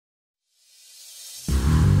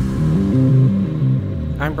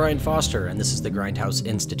I'm Brian Foster, and this is the Grindhouse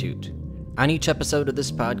Institute. On each episode of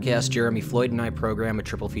this podcast, Jeremy Floyd and I program a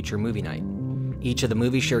triple feature movie night. Each of the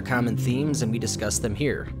movies share common themes, and we discuss them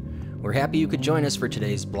here. We're happy you could join us for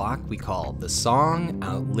today's block we call The Song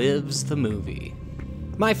Outlives the Movie.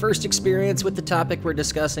 My first experience with the topic we're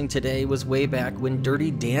discussing today was way back when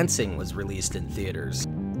Dirty Dancing was released in theaters.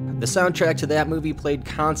 The soundtrack to that movie played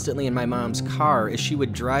constantly in my mom's car as she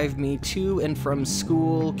would drive me to and from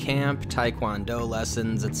school, camp, taekwondo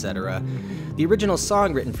lessons, etc. The original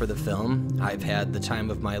song written for the film, I've Had the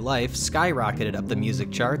Time of My Life, skyrocketed up the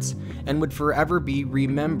music charts and would forever be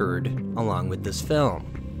remembered along with this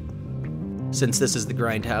film. Since this is the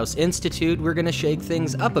Grindhouse Institute, we're going to shake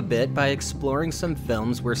things up a bit by exploring some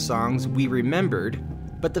films where songs we remembered,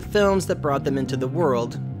 but the films that brought them into the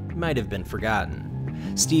world might have been forgotten.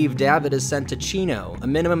 Steve Davitt is sent to Chino, a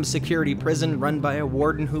minimum security prison run by a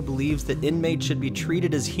warden who believes that inmates should be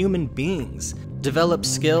treated as human beings, develop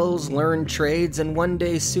skills, learn trades, and one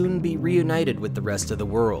day soon be reunited with the rest of the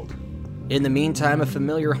world. In the meantime, a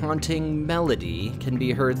familiar haunting melody can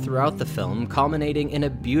be heard throughout the film, culminating in a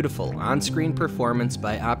beautiful on-screen performance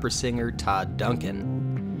by opera singer Todd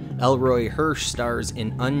Duncan. Elroy Hirsch stars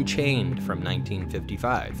in Unchained from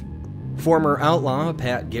 1955. Former outlaw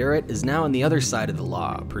Pat Garrett is now on the other side of the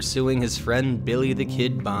law, pursuing his friend Billy the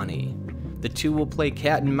Kid Bonnie. The two will play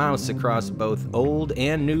cat and mouse across both Old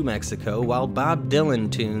and New Mexico while Bob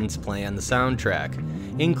Dylan tunes play on the soundtrack,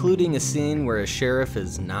 including a scene where a sheriff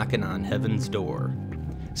is knocking on heaven's door.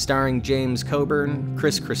 Starring James Coburn,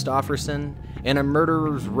 Chris Christopherson, and a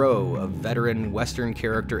murderer's row of veteran Western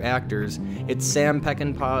character actors, it's Sam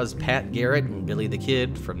Peckinpah's Pat Garrett and Billy the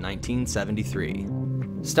Kid from 1973.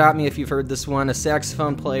 Stop me if you've heard this one. A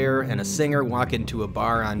saxophone player and a singer walk into a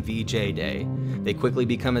bar on VJ Day. They quickly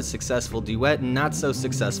become a successful duet and not so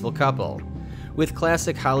successful couple. With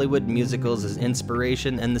classic Hollywood musicals as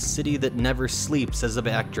inspiration and The City That Never Sleeps as a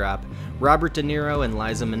backdrop, Robert De Niro and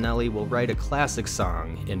Liza Minnelli will write a classic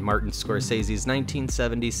song in Martin Scorsese's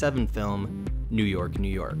 1977 film, New York, New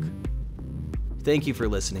York. Thank you for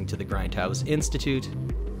listening to the Grindhouse Institute.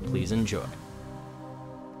 Please enjoy.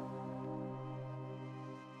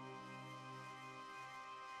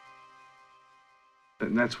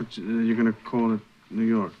 And that's what you're going to call it, New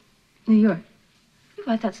York? New York.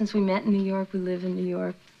 I thought since we met in New York, we live in New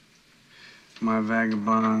York. My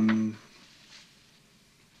vagabond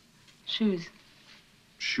Shoes.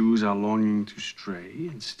 shoes are longing to stray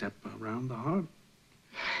and step around the heart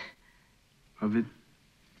of it.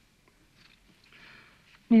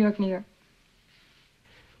 New York, New York.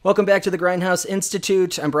 Welcome back to the Grindhouse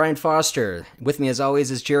Institute. I'm Brian Foster. With me, as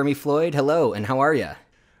always, is Jeremy Floyd. Hello, and how are you?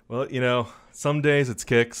 Well, you know, some days it's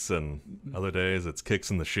kicks, and other days it's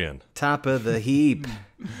kicks in the shin. Top of the heap.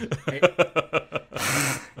 The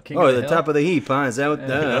top of the heap, huh? Is that what?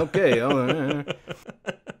 Okay.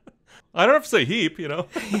 I don't have to say heap, you know.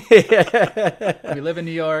 We live in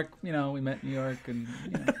New York, we met in New York, and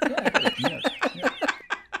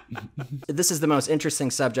This is the most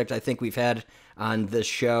interesting subject I think we've had on this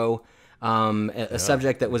show. A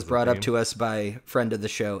subject that was brought up to us by a friend of the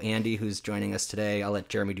show, Andy, who's joining us today. I'll let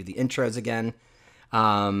Jeremy do the intros again.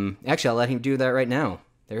 Actually, I'll let him do that right now.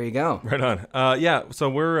 There you go. Right on. So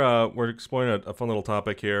we're exploring a fun little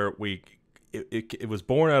topic here. It was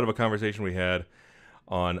born out of a conversation we had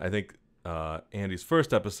on, I think, Andy's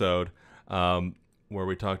first episode, where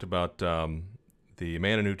we talked about the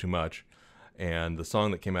Man Who Knew Too Much and the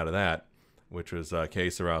song that came out of that, which was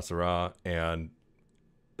Que Sera Sera. And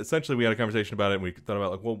essentially we had a conversation about it, and we thought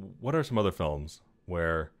about, like, well, what are some other films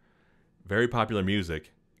where very popular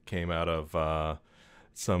music came out of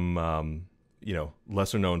some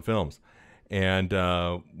lesser known films. And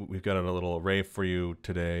we've got a little array for you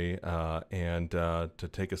today, and to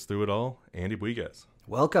take us through it all, Andy Buigues.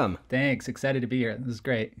 Welcome. Thanks. Excited to be here. This is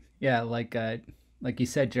great. Yeah, like you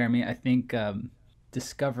said, Jeremy, I think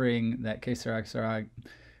discovering that Que Sera Sera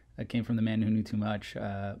came from The Man Who Knew Too Much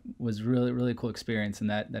was really, really cool experience. And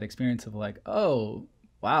that experience of like, oh,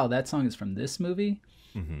 wow, that song is from this movie,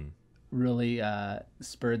 really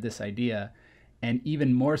spurred this idea. And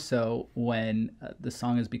even more so when the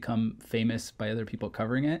song has become famous by other people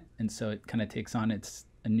covering it. And so it kind of takes on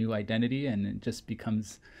a new identity, and it just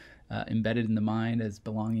becomes embedded in the mind as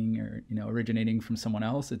belonging or, originating from someone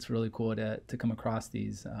else. It's really cool to come across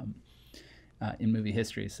these in movie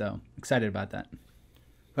history. So excited about that.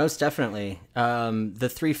 Most definitely.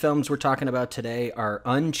 The three films we're talking about today are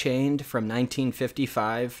Unchained from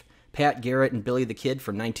 1955, Pat Garrett and Billy the Kid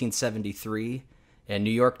from 1973, and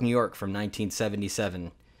New York, New York from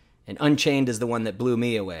 1977. And Unchained is the one that blew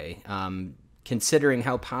me away. Considering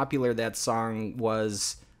how popular that song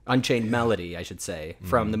was Unchained Melody, I should say,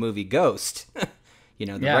 from the movie Ghost. The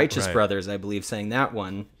Yeah. Righteous Right. Brothers, I believe, sang that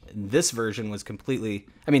one. This version was completely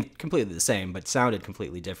the same, but sounded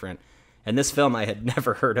completely different. And this film I had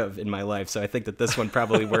never heard of in my life, so I think that this one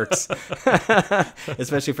probably works,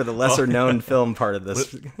 especially for the lesser-known film part of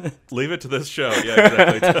this. Leave it to this show,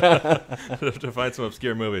 yeah, exactly, to find some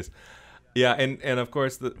obscure movies. Yeah, and of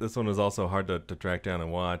course, this one was also hard to track down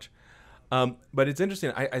and watch. But it's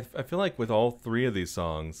interesting. I feel like with all three of these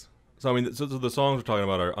songs, so the songs we're talking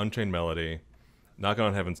about are Unchained Melody, Knocking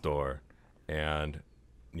on Heaven's Door, and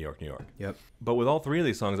New York, New York. Yep. But with all three of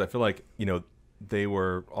these songs, I feel like, they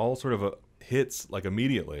were all sort of hits like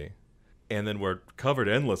immediately, and then were covered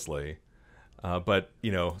endlessly. But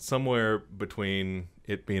somewhere between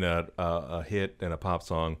it being a hit and a pop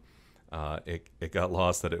song, it got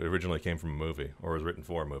lost that it originally came from a movie or was written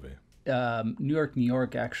for a movie. New York, New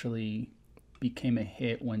York actually became a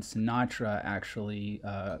hit when Sinatra actually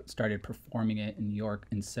started performing it in New York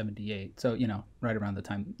in '78. So, right around the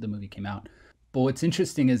time the movie came out. But what's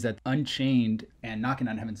interesting is that Unchained and Knocking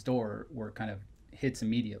on Heaven's Door were kind of hits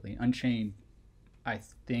immediately. Unchained, I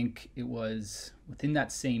think it was within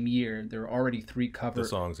that same year, there were already 3 covers. The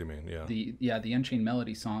songs, you mean, yeah. The Unchained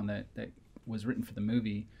Melody song that was written for the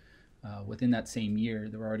movie. Within that same year,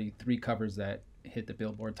 there were already 3 covers that hit the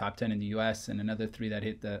Billboard Top 10 in the U.S. and another 3 that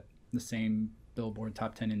hit the same Billboard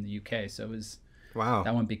Top 10 in the U.K. So it was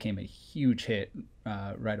that one became a huge hit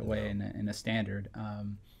right away and a standard.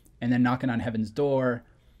 And then Knocking on Heaven's Door,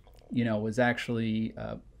 was actually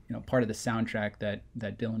part of the soundtrack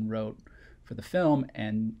that Dylan wrote for the film,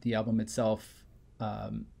 and the album itself,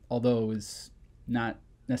 although it was not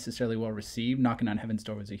necessarily well received, Knocking on Heaven's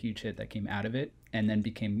Door was a huge hit that came out of it, and then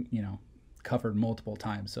became covered multiple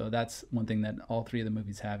times. So that's one thing that all 3 of the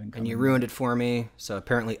movies have in common. And you ruined it for me. So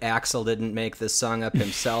apparently Axl didn't make this song up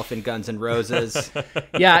himself in Guns N' Roses.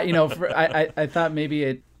 Yeah, I thought maybe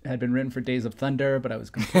it had been written for Days of Thunder, but I was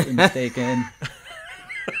completely mistaken.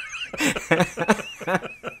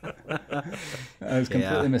 I was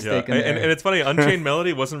completely mistaken. And it's funny, Unchained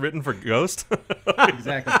Melody wasn't written for Ghost.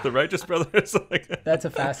 Exactly. The Righteous Brothers. That's a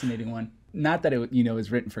fascinating one. Not that it was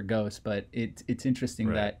written for Ghost, but it's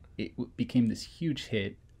interesting that it became this huge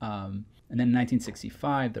hit. And then in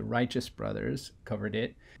 1965, the Righteous Brothers covered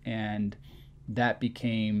it, and that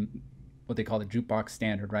became what they call the jukebox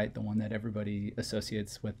standard, right? The one that everybody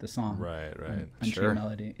associates with the song. Right. Unchained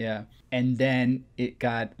Melody, yeah. And then it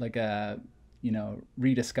got like a,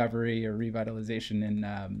 rediscovery or revitalization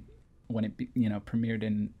in when it, premiered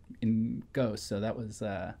in Ghost. So that was,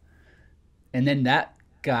 and then that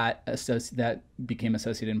became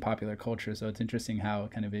associated in popular culture. So it's interesting how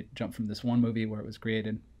kind of it jumped from this one movie where it was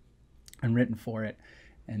created and written for it,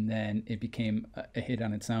 and then it became a hit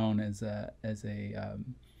on its own as a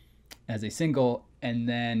single, and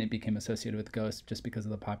then it became associated with Ghost just because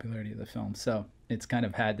of the popularity of the film. So it's kind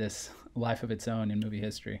of had this life of its own in movie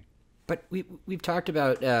history. But we've talked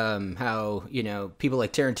about how people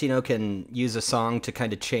like Tarantino can use a song to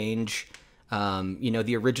kind of change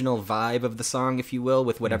the original vibe of the song, if you will,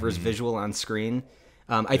 with whatever's visual on screen.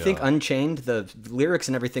 I think Unchained, the lyrics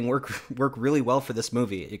and everything work really well for this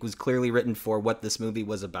movie. It was clearly written for what this movie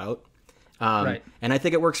was about. Right. And I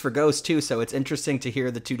think it works for Ghost too, so it's interesting to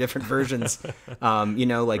hear the 2 different versions, with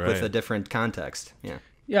a different context. Yeah.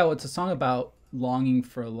 Yeah, well, it's a song about longing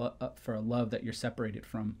for a love that you're separated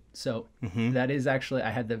from. So that is actually, I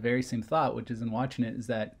had the very same thought, which is in watching it, is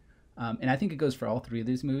that, and I think it goes for all 3 of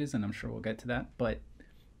these movies, and I'm sure we'll get to that, but,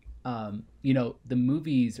 the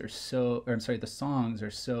movies are the songs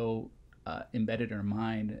are so embedded in our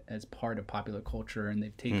mind as part of popular culture, and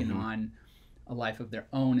they've taken on a life of their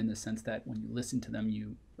own in the sense that when you listen to them,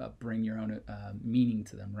 you bring your own meaning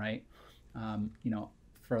to them, right?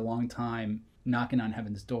 For a long time, Knocking on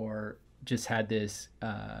Heaven's Door just had this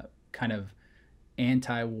kind of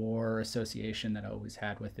anti-war association that I always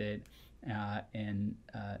had with it, and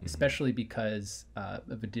especially because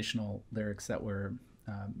of additional lyrics that were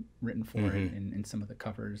written for it in some of the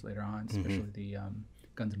covers later on, especially the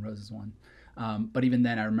Guns N' Roses one. But even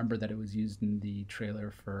then, I remember that it was used in the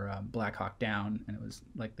trailer for Black Hawk Down, and it was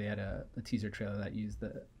like they had a teaser trailer that used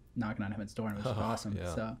the Knocking on Heaven's Door, and it was awesome.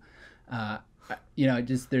 Yeah. So,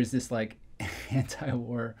 there's this like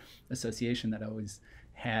anti-war association that I always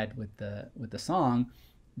had with the song.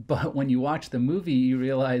 But when you watch the movie, you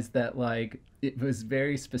realize that like it was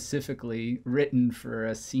very specifically written for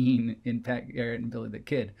a scene in Pat Garrett and Billy the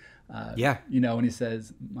Kid. When he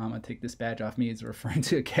says, "Mama, take this badge off me," he's referring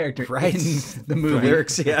to a character in the movie.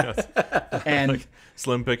 Lyrics, yeah. And like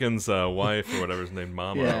Slim Pickens' wife or whatever's named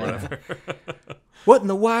Mama or whatever. What in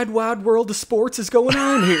the wide, wide world of sports is going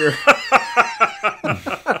on here?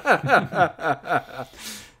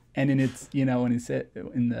 And in its, when he said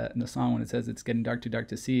in the song when it says it's getting dark, too dark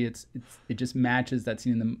to see, it just matches that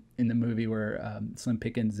scene in the movie where Slim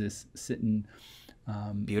Pickens is sitting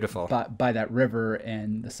beautiful by that river,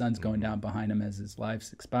 and the sun's going down behind him as his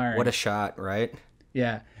life's expiring. What a shot, right?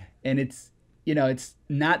 Yeah, and it's it's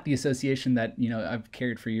not the association that I've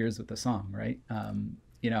carried for years with the song, right?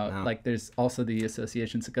 No. Like there's also the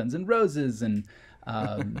associations of Guns N' Roses and.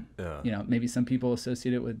 Maybe some people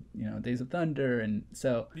associate it with Days of Thunder, and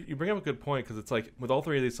so you bring up a good point, because it's like with all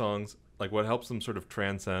three of these songs, like what helps them sort of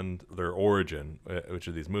transcend their origin, which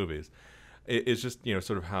are these movies, is just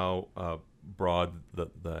sort of how broad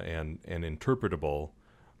and interpretable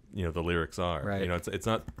the lyrics are. Right. It's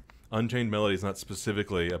not Unchained Melody is not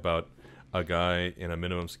specifically about a guy in a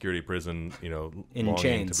minimum security prison in longing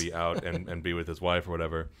chains to be out and be with his wife or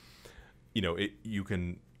whatever. You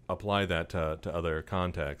can apply that to other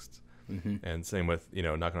contexts. And same with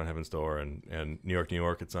Knocking on Heaven's Door and New York, New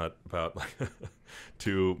York. It's not about like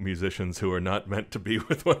two musicians who are not meant to be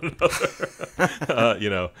with one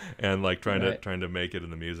another, and like trying to make it in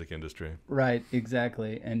the music industry. Right,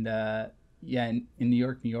 exactly. And in New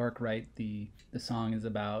York, New York, right, the song is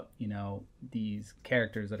about these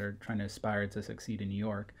characters that are trying to aspire to succeed in New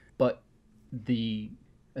York, but the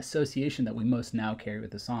association that we most now carry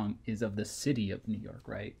with the song is of the city of New York,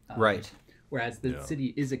 right? Right. Whereas the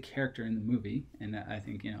city is a character in the movie, and I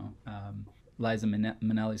think Liza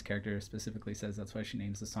Minnelli's character specifically says that's why she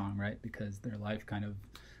names the song, right? Because their life kind of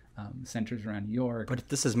centers around New York. But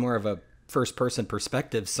this is more of a first-person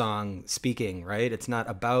perspective song speaking, right? It's not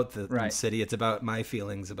about the city. It's about my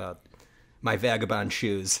feelings about my vagabond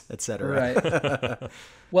shoes, etc. Right.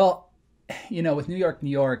 Well, with New York, New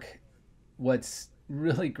York, what's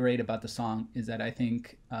really great about the song is that I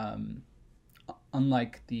think,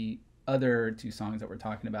 unlike the other two songs that we're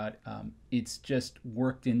talking about, it's just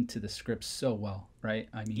worked into the script so well, right?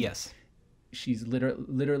 I mean, yes, she's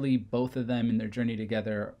literally both of them in their journey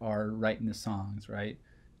together are writing the songs, right?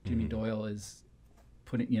 Jimmy Doyle is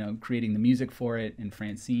creating the music for it, and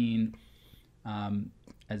Francine,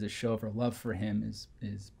 as a show of her love for him,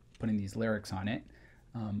 is putting these lyrics on it,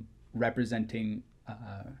 representing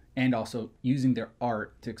and also using their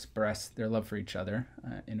art to express their love for each other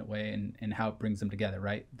in a way, and how it brings them together,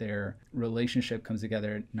 right? Their relationship comes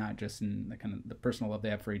together not just in the kind of the personal love they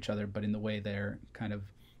have for each other, but in the way their kind of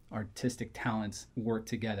artistic talents work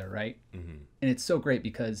together, right? And it's so great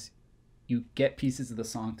because you get pieces of the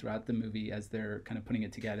song throughout the movie as they're kind of putting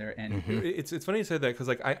it together. And it's funny you say that, because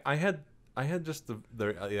like I had just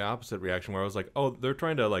the opposite reaction, where I was like, oh, they're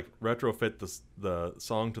trying to like retrofit the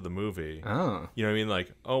song to the movie. Oh. You know what I mean?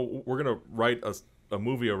 Like, oh, we're going to write a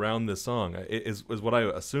movie around this song, is what I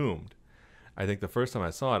assumed. I think the first time I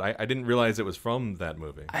saw it, I didn't realize it was from that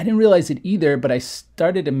movie. I didn't realize it either, but I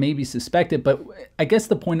started to maybe suspect it. But I guess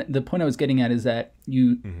the point I was getting at is that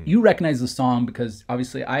you recognize the song because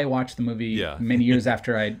obviously I watched the movie many years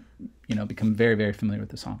after I'd become very, very familiar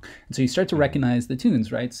with the song. And so you start to recognize the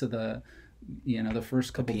tunes, right? So the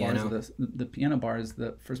first couple bars of the piano bars,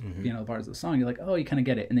 the first piano bars of the song, you're like, oh, you kind of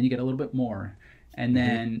get it. And then you get a little bit more. And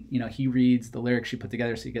then, he reads the lyrics she put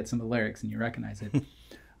together, so you get some of the lyrics and you recognize it.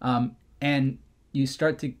 And you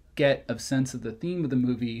start to get a sense of the theme of the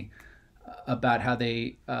movie, about how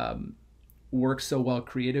they work so well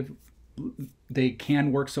they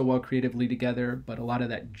can work so well creatively together, but a lot of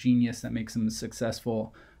that genius that makes them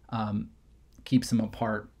successful keeps them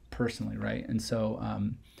apart personally, right? And so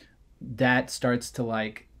that starts to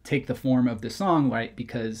like take the form of the song, right?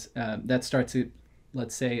 Because that starts to,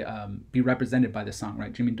 let's say, be represented by the song,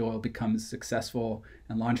 right? Jimmy Doyle becomes successful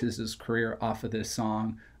and launches his career off of this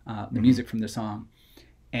song, the music from the song.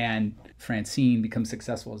 And Francine becomes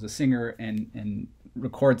successful as a singer and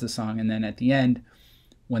records the song. And then at the end,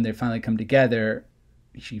 when they finally come together,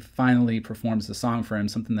 she finally performs the song for him,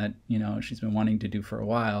 something that, she's been wanting to do for a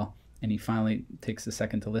while. And he finally takes a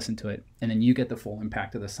second to listen to it. And then you get the full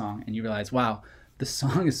impact of the song. And you realize, wow, the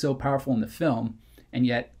song is so powerful in the film. And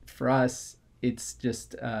yet for us, it's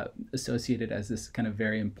just associated as this kind of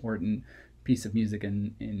very important piece of music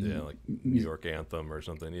in like New York anthem or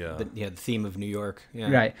something. The theme of New York. Yeah.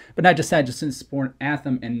 Right. But not just that, just an important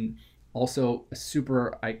anthem, and also a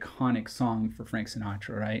super iconic song for Frank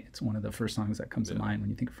Sinatra, right? It's one of the first songs that comes to mind when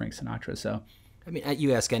you think of Frank Sinatra. So I mean,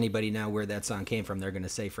 you ask anybody now where that song came from, they're going to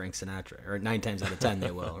say Frank Sinatra, or 9 times out of 10 they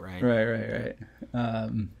will, right? Right.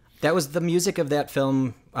 That was the music of that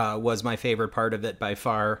film, was my favorite part of it by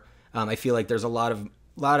far. I feel like there's a lot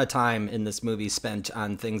of time in this movie spent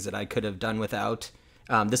on things that I could have done without.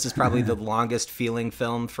 This is probably the longest feeling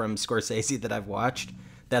film from Scorsese that I've watched.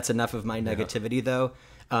 That's enough of my negativity, though.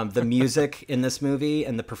 The music in this movie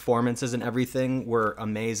and the performances and everything were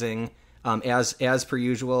amazing. As per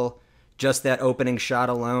usual, just that opening shot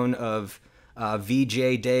alone of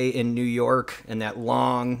VJ Day in New York and that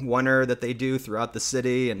long oneer that they do throughout the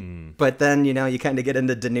city. But then, you kind of get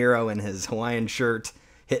into De Niro in his Hawaiian shirt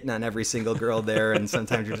hitting on every single girl there. And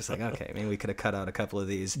sometimes you're just like, okay, maybe we could have cut out a couple of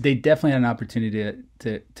these. They definitely had an opportunity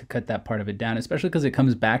to cut that part of it down, especially because it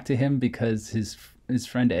comes back to him because his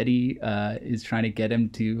friend Eddie is trying to get him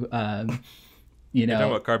to, You're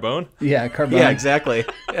talking about Carbone? Yeah, Carbone. Yeah, exactly.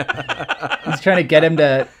 He's trying to get him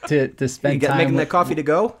to spend time making that coffee to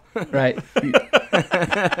go? Right.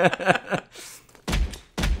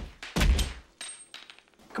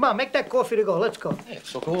 Come on, make that coffee to go. Let's go.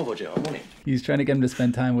 He's trying to get him to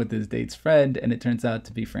spend time with his date's friend, and it turns out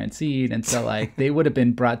to be Francine. And so, like, they would have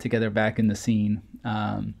been brought together back in the scene.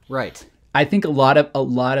 Right. I think a lot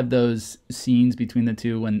of those scenes between the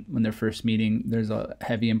two when they're first meeting, there's a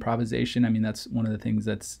heavy improvisation. I mean, that's one of the things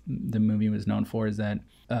that's the movie was known for, is that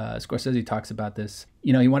Scorsese talks about this.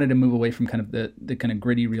 He wanted to move away from kind of the kind of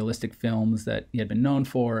gritty, realistic films that he had been known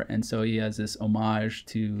for, and so he has this homage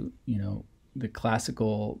to the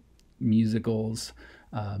classical musicals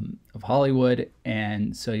of Hollywood,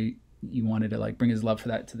 and so he wanted to like bring his love for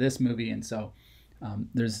that to this movie, and so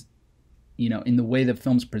there's in the way the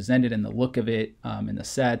film's presented and the look of it, and the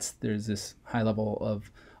sets, there's this high level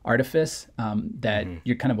of artifice that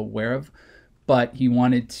you're kind of aware of, but he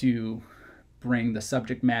wanted to bring the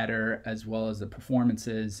subject matter as well as the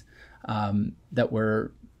performances that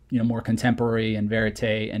were more contemporary and verite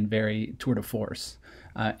and very tour de force.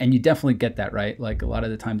 And you definitely get that, right? Like a lot of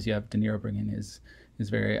the times you have De Niro bringing his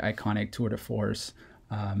very iconic tour de force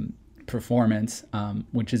performance,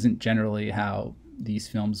 which isn't generally how these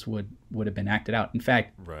films would have been acted out. In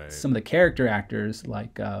fact, some of the character actors,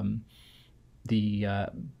 like the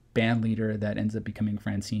band leader that ends up becoming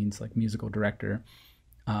Francine's like musical director,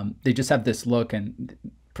 they just have this look and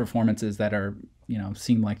performances that are,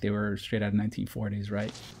 seem like they were straight out of 1940s,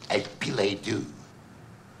 right? At billet doux,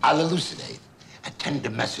 I'll elucidate a tender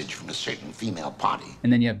message from a certain female party.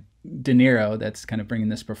 And then you have De Niro that's kind of bringing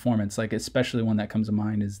this performance, like especially one that comes to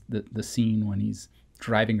mind is the scene when he's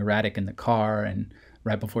driving erratic in the car and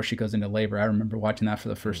right before she goes into labor. I remember watching that for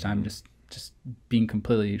the first time, just being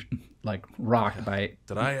completely like rocked by it.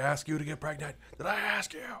 Did I ask you to get pregnant? Did I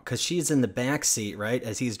ask you? Because she's in the back seat, right,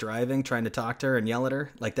 as he's driving, trying to talk to her and yell at her.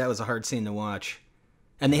 Like, that was a hard scene to watch.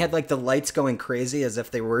 And they had like the lights going crazy as if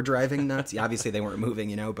they were driving nuts. Yeah, obviously they weren't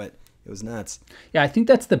moving, but it was nuts. Yeah, I think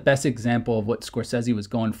that's the best example of what Scorsese was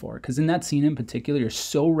going for. Because in that scene in particular, you're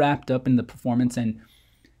so wrapped up in the performance. And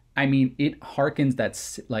I mean, it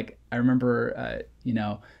harkens like, I remember,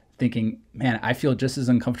 thinking, man, I feel just as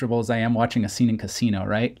uncomfortable as I am watching a scene in Casino,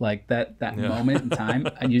 right? Like that moment in time.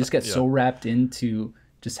 And you just get so wrapped into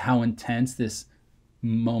just how intense this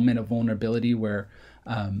moment of vulnerability where,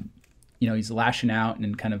 he's lashing out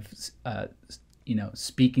and kind of,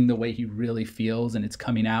 speaking the way he really feels, and it's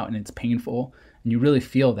coming out and it's painful. And you really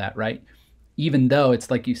feel that, right? Even though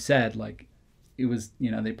it's like you said, like it was,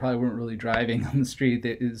 they probably weren't really driving on the street.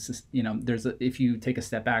 It was just, if you take a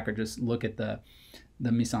step back or just look at the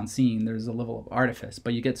mise en scene, there's a level of artifice,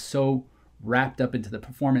 but you get so wrapped up into the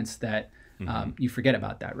performance that you forget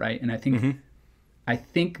about that, right? And I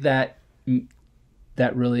think that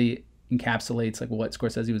really encapsulates like what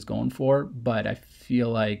Scorsese was going for, but I feel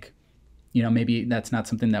like maybe that's not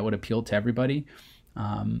something that would appeal to everybody,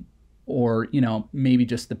 or maybe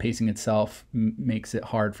just the pacing itself makes it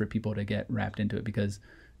hard for people to get wrapped into it, because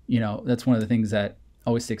that's one of the things that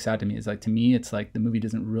always sticks out to me is like, to me it's like the movie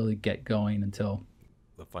doesn't really get going until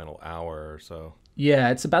the final hour or so. Yeah,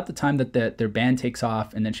 it's about the time that their band takes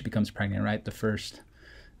off and then she becomes pregnant, right? The first,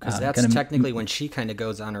 because that's technically when she kind of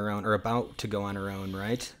goes on her own, or about to go on her own,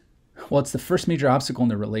 right? Well, it's the first major obstacle in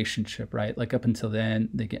their relationship, right? Like up until then,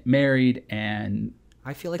 they get married, and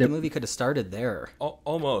I feel like the movie could have started there.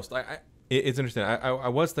 Almost. It's interesting. I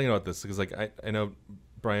was thinking about this because, like, I know,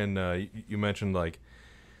 Brian, you mentioned like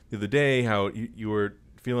the other day how you were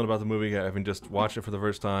feeling about the movie having just watched it for the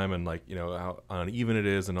first time, and like how uneven it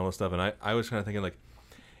is and all this stuff. And I was kind of thinking like,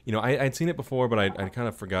 I'd seen it before, but I'd kind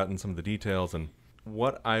of forgotten some of the details. And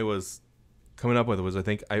what I was coming up with was I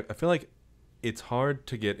feel like it's hard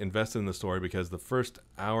to get invested in the story because the first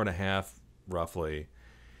hour and a half, roughly,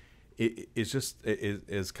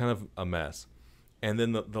 is kind of a mess. And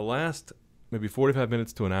then the last maybe 45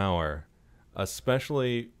 minutes to an hour,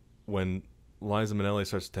 especially when Liza Minnelli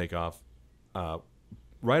starts to take off,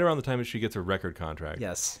 right around the time that she gets her record contract.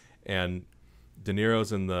 Yes. And De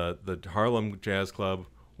Niro's in the Harlem Jazz Club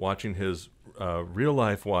watching his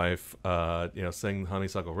real-life wife, sing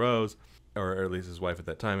Honeysuckle Rose. or at least his wife at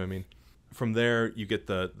that time. I mean, from there you get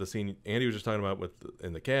the scene Andy was just talking about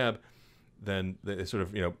in the cab. Then they sort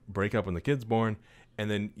of break up when the kid's born, and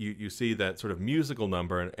then you see that sort of musical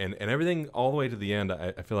number and everything all the way to the end.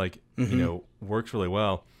 I feel like works really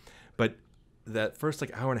well, but that first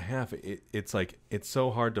like hour and a half, it's like it's so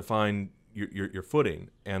hard to find your footing,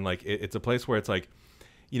 and like it's a place where it's like,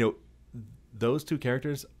 those two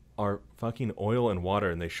characters are fucking oil and water,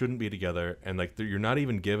 and they shouldn't be together, and like you're not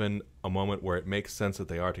even given a moment where it makes sense that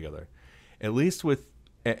they are together. At least with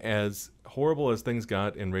as horrible as things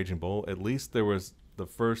got in Raging Bull, at least there was the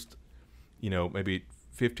first, maybe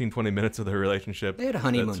 15, 20 minutes of their relationship. They had a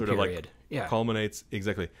honeymoon that sort period. Of like culminates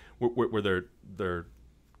exactly where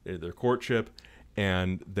their courtship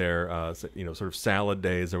and their sort of salad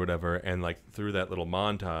days or whatever, and like through that little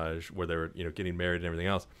montage where they were getting married and everything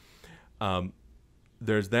else.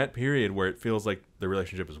 There's that period where it feels like the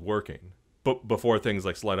relationship is working. But before things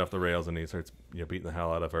like slide off the rails and he starts beating the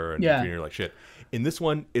hell out of her and treating her like shit. In this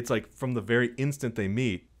one, it's like from the very instant they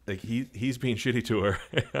meet, like he's being shitty to her,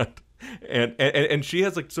 and she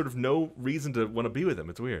has like sort of no reason to want to be with him.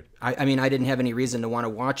 It's weird. I mean, I didn't have any reason to want to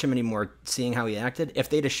watch him anymore, seeing how he acted. If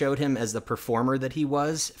they'd have showed him as the performer that he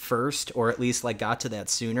was first, or at least like got to that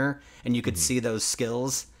sooner, and you could see those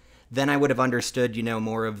skills, then I would have understood,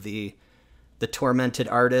 more of the tormented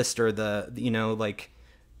artist, or the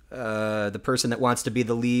the person that wants to be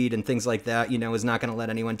the lead and things like that, is not going to let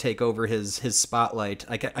anyone take over his spotlight.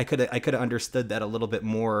 I could have understood that a little bit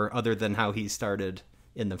more, other than how he started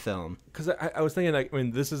in the film. Because I was thinking, like, I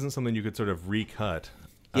mean, this isn't something you could sort of recut.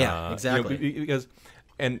 Yeah, exactly. Because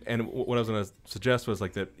and what I was going to suggest was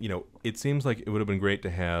like that. It seems like it would have been great to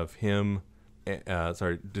have him, De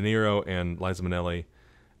Niro and Liza Minnelli,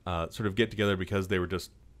 sort of get together because they were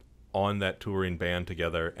just on that touring band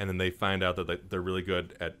together, and then they find out that they're really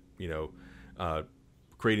good at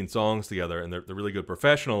creating songs together, and they're really good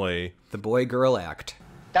professionally. The boy-girl act.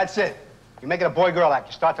 That's it. You make it a boy-girl act.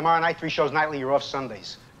 You start tomorrow night, 3 shows nightly, you're off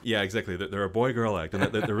Sundays. Yeah, exactly. They're a boy-girl act, and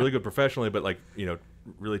they're really good professionally, but like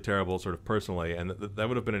really terrible sort of personally, and that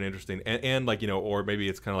would have been an interesting and like or maybe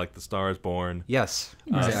it's kind of like the Star is Born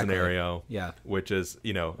exactly. Scenario, which is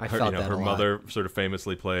her mother sort of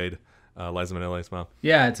famously played Liza Minnelli's mom.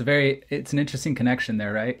 Yeah, it's an interesting connection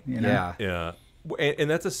there, right? Yeah. And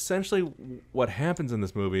that's essentially what happens in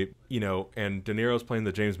this movie, and De Niro's playing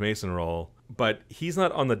the James Mason role, but he's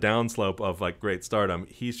not on the downslope of like great stardom.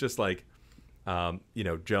 He's just like,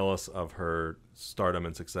 jealous of her stardom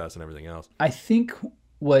and success and everything else. I think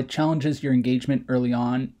what challenges your engagement early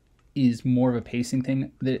on is more of a pacing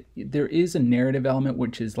thing. That there is a narrative element,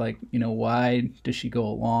 which is like, why does she go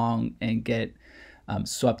along and get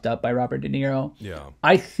swept up by Robert De Niro? Yeah.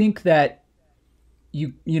 I think that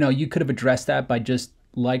you could have addressed that by just,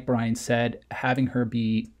 like Brian said, having her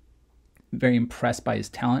be very impressed by his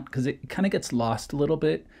talent, because it kind of gets lost a little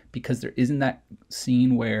bit because there isn't that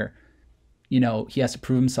scene where, he has to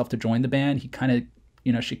prove himself to join the band. He kind of,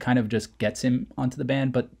 she kind of just gets him onto the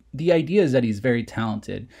band. But the idea is that he's very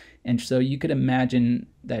talented. And so you could imagine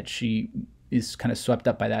that she is kind of swept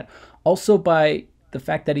up by that. Also by the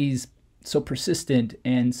fact that he's so persistent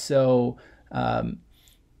and so,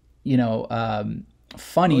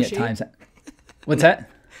 funny at times. What's that?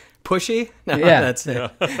 Pushy? No, yeah, that's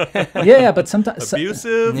it. Yeah, but sometimes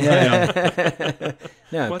abusive. Yeah,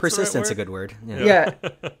 persistence a good word. Yeah.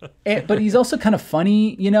 But he's also kind of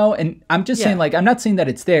funny, And I'm just saying, like, I'm not saying that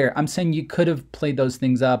it's there. I'm saying you could have played those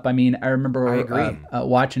things up. I mean, I remember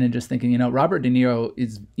watching and just thinking, Robert De Niro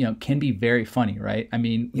is, can be very funny, right? I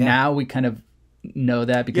mean, now we kind of know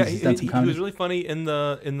that because he's done some comedy. He was really funny in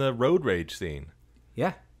the road rage scene.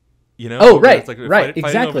 Yeah. Oh, right, it's like right, fighting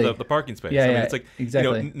exactly. over the parking space. Yeah, I mean, it's like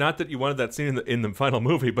exactly. Not that you wanted that scene in the final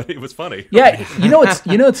movie, but it was funny. Yeah,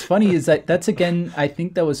 what's funny is that's again, I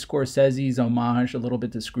think that was Scorsese's homage a little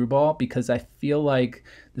bit to Screwball, because I feel like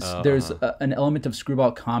there's an element of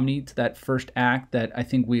Screwball comedy to that first act that I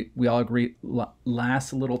think we all agree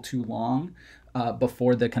lasts a little too long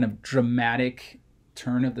before the kind of dramatic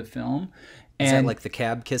turn of the film. Is that like the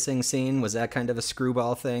cab kissing scene? Was that kind of a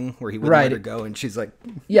Screwball thing where he wouldn't let her go and she's like...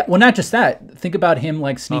 Yeah, well, not just that. Think about him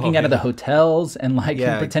like sneaking out of the hotels and like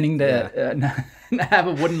him pretending to have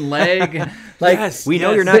a wooden leg. Like, we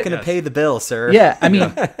know you're not going to pay the bill, sir. Yeah, I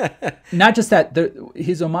mean, not just that.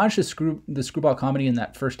 His homage to the Screwball comedy in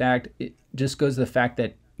that first act, it just goes to the fact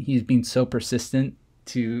that he's being so persistent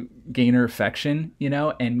to gain her affection,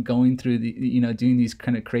 and going through the, doing these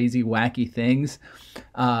kind of crazy, wacky things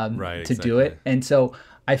to do it. And so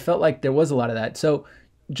I felt like there was a lot of that. So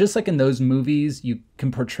just like in those movies, you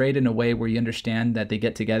can portray it in a way where you understand that they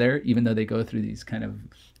get together, even though they go through these kind of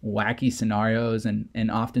wacky scenarios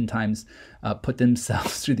and oftentimes put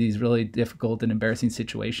themselves through these really difficult and embarrassing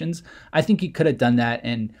situations. I think he could have done that,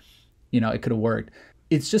 and it could have worked.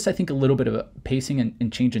 It's just, I think, a little bit of a pacing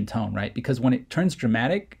and change in tone, right? Because when it turns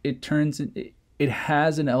dramatic, it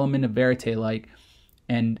has an element of verite-like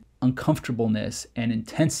and uncomfortableness and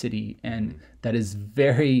intensity, and that is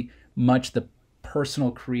very much the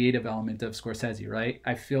personal creative element of Scorsese, right?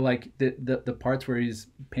 I feel like the parts where he's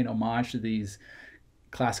paying homage to these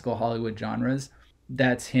classical Hollywood genres,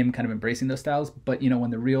 that's him kind of embracing those styles. But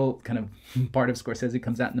when the real kind of part of Scorsese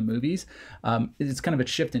comes out in the movies, it's kind of a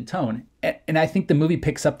shift in tone. And I think the movie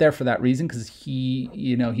picks up there for that reason, because he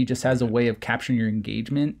just has a way of capturing your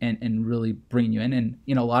engagement and really bringing you in. And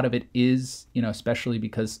a lot of it is, especially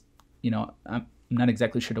because I'm not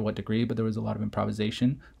exactly sure to what degree, but there was a lot of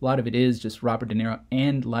improvisation. A lot of it is just Robert De Niro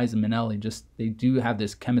and Liza Minnelli. They do have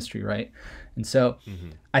this chemistry, right? And so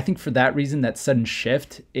I think for that reason, that sudden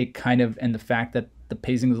shift, it kind of, and the fact that the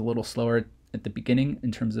pacing is a little slower at the beginning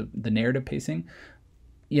in terms of the narrative pacing,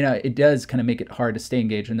 it does kind of make it hard to stay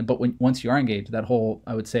engaged. But once you are engaged, that whole,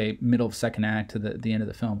 I would say, middle of second act to the end of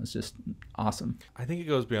the film is just awesome. I think it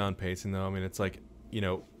goes beyond pacing, though. I mean, it's like,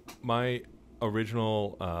 my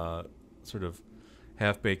original sort of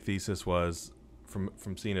half-baked thesis was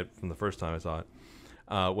from seeing it from the first time I saw it,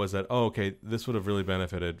 was that, this would have really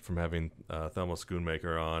benefited from having Thelma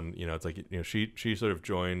Schoonmaker on. It's like, she sort of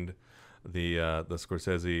joined the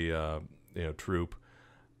Scorsese troupe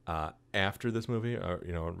after this movie,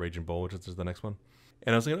 or Raging Bull, which is the next one.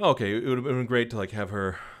 And I was thinking, it would have been great to like have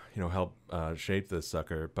her, help shape this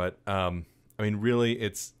sucker. But I mean, really,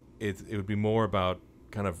 it would be more about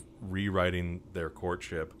kind of rewriting their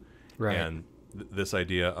courtship, right? And this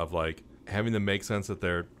idea of like having them make sense that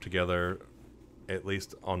they're together, at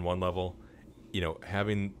least on one level,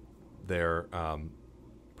 having their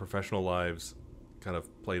professional lives kind of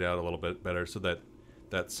played out a little bit better, so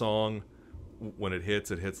that song, when it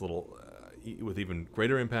hits a little with even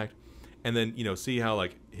greater impact. And then see how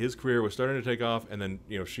like his career was starting to take off, and then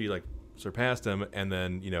she like surpassed him, and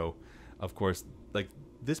then of course like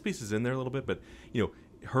this piece is in there a little bit, but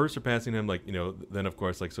her surpassing him, like then of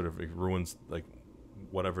course like sort of ruins like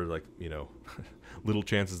whatever like little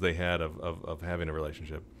chances they had of having a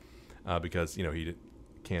relationship, because he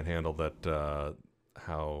can't handle that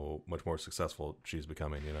how much more successful she's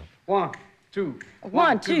becoming. 1, 2.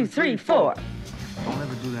 1, 2, 3, 4. Don't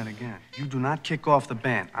ever do that again. You do not kick off the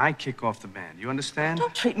band. I kick off the band. You understand?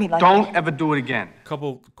 Don't treat me like Don't that. ever do it again.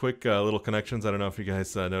 Couple quick little connections. I don't know if you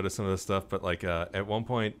guys noticed some of this stuff, but like at one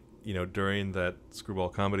point, during that screwball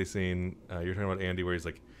comedy scene, you're talking about Andy, where he's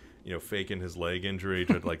like, faking his leg injury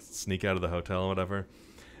to like sneak out of the hotel and whatever.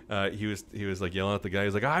 He was like yelling at the guy.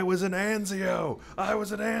 He's like, I was an Anzio,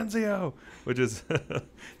 which is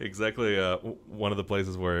exactly one of the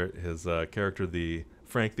places where his character, the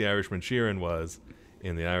Frank the Irishman Sheeran, was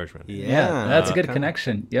in The Irishman. Yeah, that's a good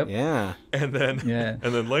connection. Yep. Yeah. And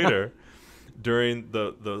then later, during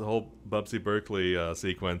the whole Bubsy Berkeley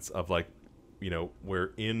sequence of like,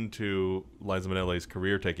 we're into Liza Minnelli's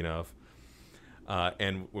career taking off,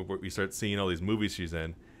 and we start seeing all these movies she's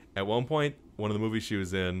in. At one point, one of the movies she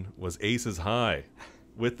was in was Aces High,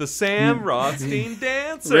 with the Sam Rothstein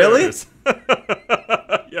dancers. Really?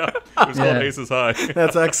 Yeah, it was called Aces High.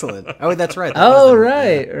 That's excellent. Oh, that's right.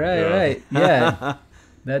 Right. Yeah.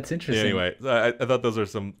 That's interesting. Anyway, I thought those are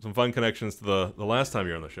some fun connections to the last time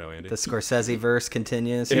you were on the show, Andy. The Scorsese verse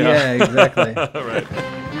continues. Yeah, exactly. Right.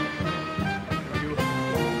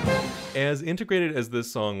 As integrated as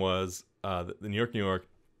this song was, the New York, New York,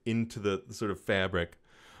 into the sort of fabric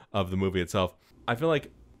of the movie itself, I feel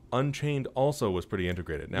like Unchained also was pretty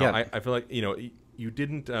integrated. Now, I feel like you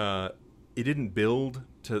didn't it didn't build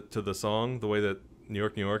to the song the way that New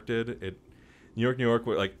York, New York did. New York, New York,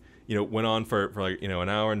 like went on for like an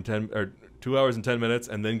hour and 10 or 2 hours and 10 minutes,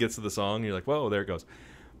 and then gets to the song. And you're like, whoa, there it goes.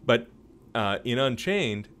 But in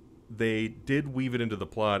Unchained, they did weave it into the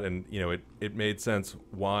plot, and it made sense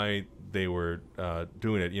why they were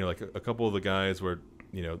doing it. Like a couple of the guys were,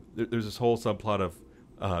 there's this whole subplot of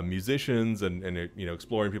musicians and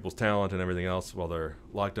exploring people's talent and everything else while they're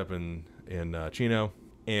locked up in Chino.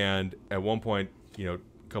 And at one point, a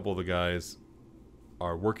couple of the guys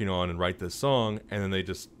are working on and write this song, and then they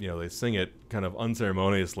just they sing it kind of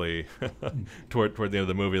unceremoniously toward the end of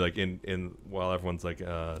the movie, like in while everyone's like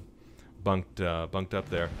bunked up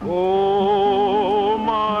there. Oh,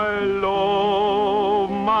 my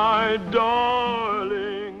love, my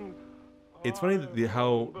darling. It's funny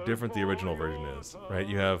how different the original version is, right?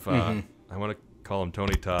 You have I want to call him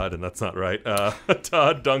Tony Todd, and that's not right.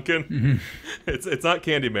 Todd Duncan. It's not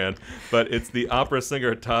Candyman, but it's the opera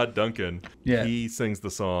singer Todd Duncan. Yeah. He sings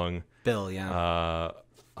the song. Bill, yeah.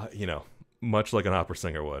 Much like an opera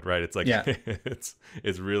singer would, right? It's like it's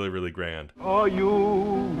really, really grand. Are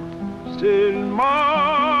you still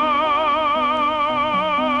mine?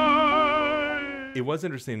 It was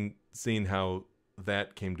interesting seeing how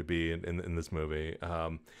that came to be in this movie,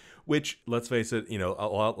 which, let's face it, a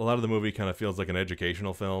lot of the movie kind of feels like an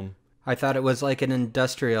educational film. I thought it was like an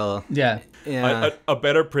industrial. Yeah. A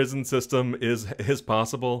better prison system is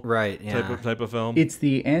possible. Right. Yeah. Type of film. It's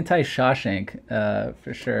the anti-Shawshank,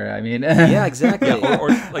 for sure. I mean, yeah, exactly. Yeah, or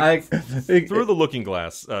like through the looking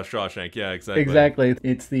glass, Shawshank. Yeah, exactly. Exactly.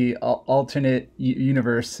 It's the alternate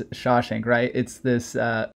universe Shawshank, right? It's this.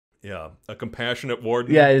 A compassionate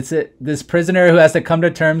warden. Yeah, it's this prisoner who has to come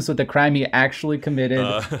to terms with the crime he actually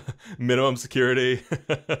committed. Minimum security.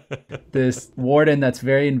 This warden that's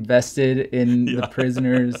very invested in the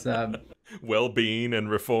prisoners' well-being and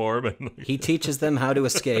reform. And he teaches them how to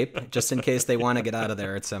escape, just in case they want to get out of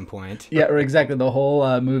there at some point. Yeah, exactly. The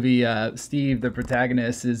whole movie, Steve, the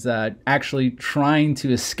protagonist, is actually trying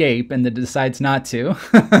to escape and then decides not to.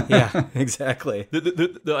 Yeah, exactly.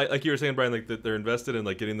 Like you were saying, Brian, like they're invested in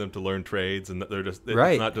like getting them to learn trades, and they're just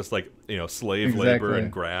it's not just like slave labor and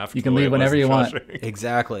graft. You can leave whenever you want.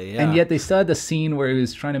 Exactly. Yeah. And yet they still had the scene where he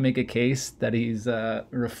was trying to make a case that he's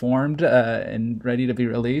reformed and ready to be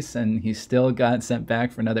released, and he's still got sent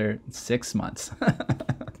back for another 6 months.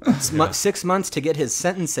 6 months to get his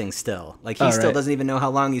sentencing still. Like he still doesn't even know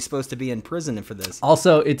how long he's supposed to be in prison for this.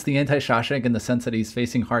 Also, it's the anti-Shawshank in the sense that he's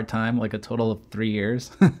facing hard time, like a total of 3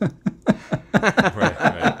 years. Right.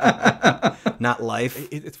 Not life.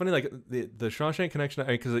 It's funny, like the Shawshank connection,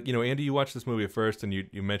 because Andy, you watched this movie at first, and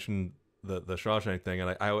you mentioned the Shawshank thing,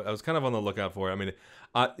 and I was kind of on the lookout for it. I mean,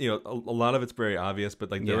 a lot of it's very obvious,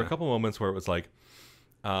 but like there were a couple moments where it was like,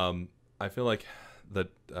 I feel like the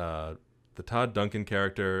Todd Duncan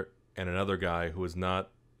character and another guy who was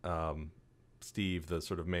not Steve, the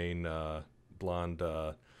sort of main blonde,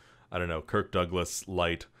 Kirk Douglas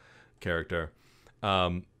light character.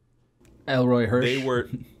 Elroy Hirsch. They were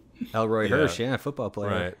Elroy Hirsch, football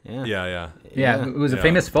player. Right. Yeah. It was a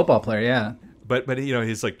famous football player. Yeah. But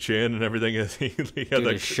his like chin and everything he had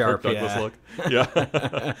that sharp Kirk Douglas look.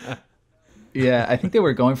 Yeah. Yeah, I think they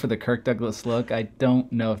were going for the Kirk Douglas look. I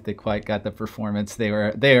don't know if they quite got the performance they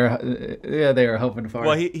were hoping for.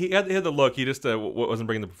 Well, he had the look. He just wasn't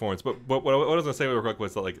bringing the performance. But what I was gonna say real quick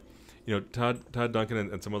was that, like, Todd Duncan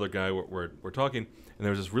and some other guy were talking, and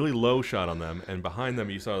there was this really low shot on them, and behind them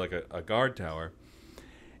you saw like a guard tower,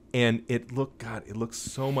 and it looked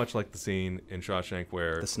so much like the scene in Shawshank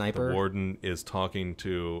where the sniper, the warden is talking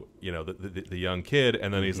to the young kid,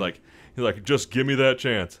 and then he's like just give me that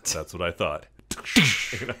chance. That's what I thought.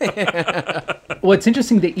 Well, it's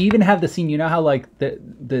interesting. They even have the scene. You know how like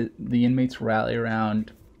the inmates rally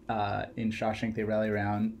around in Shawshank. They rally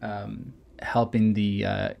around helping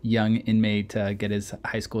the young inmate get his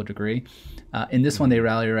high school degree. In this one, they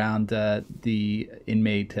rally around the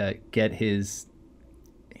inmate to get his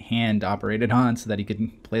hand operated on so that he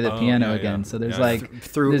could play the piano again. So there's like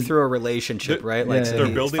through a relationship, right? Like they're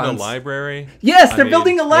building a library. Yes, they're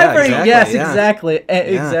building a library. Exactly.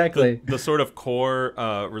 Exactly. The sort of core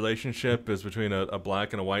relationship is between a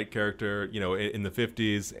black and a white character, in the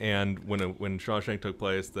 50s, and when Shawshank took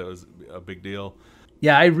place, that was a big deal.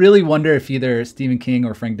 Yeah, I really wonder if either Stephen King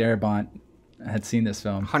or Frank Darabont had seen this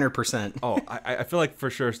film. 100%. Oh, I feel like for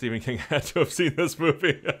sure Stephen King had to have seen this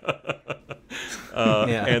movie.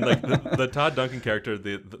 And like the Todd Duncan character,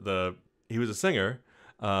 he was a singer,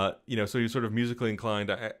 so he was sort of musically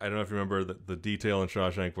inclined. I don't know if you remember the detail in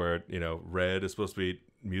Shawshank where Red is supposed to be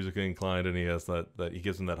musically inclined, and he has that he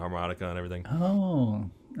gives him that harmonica and everything. Oh,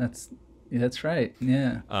 that's right.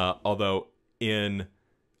 Yeah. Although in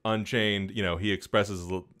Unchained, he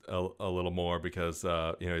expresses a little more because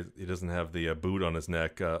he doesn't have the boot on his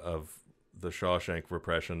neck of the Shawshank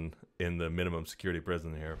repression in the minimum security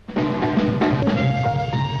prison here.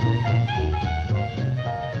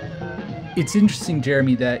 It's interesting,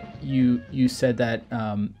 Jeremy, that you said that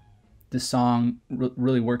the song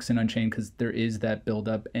really works in Unchained because there is that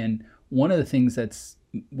build-up. And one of the things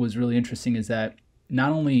was really interesting is that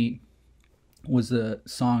not only was the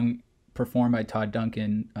song performed by Todd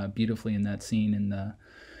Duncan beautifully in that scene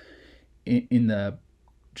in the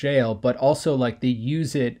jail, but also like they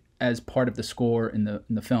use it as part of the score in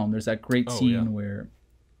the film. There's that great scene where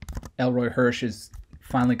Elroy Hirsch is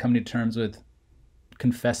finally coming to terms with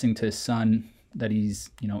confessing to his son that he's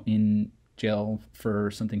in jail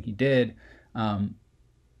for something he did.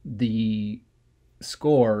 The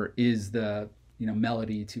score is the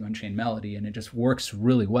melody to Unchained melody, and it just works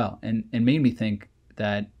really well, and made me think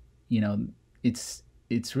that it's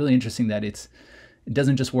really interesting that it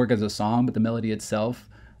doesn't just work as a song, but the melody itself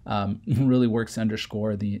really works to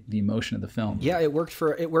underscore the emotion of the film. Yeah, it worked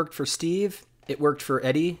for Steve. It worked for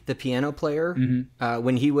Eddie, the piano player,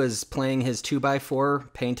 when he was playing his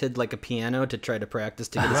 2x4 painted like a piano to try to practice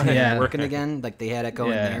to get his hand working again. Like they had it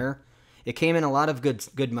going there. It came in a lot of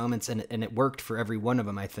good moments, and it worked for every one of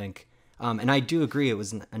them, I think. And I do agree, it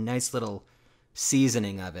was a nice little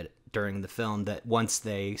seasoning of it during the film, that once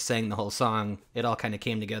they sang the whole song, it all kind of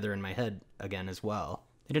came together in my head again as well.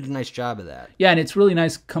 They did a nice job of that. Yeah, and it's really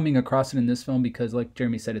nice coming across it in this film because, like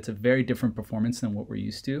Jeremy said, it's a very different performance than what we're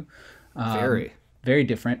used to. Very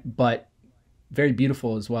different, but very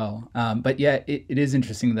beautiful as well. But yeah, it is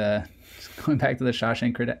interesting, going back to the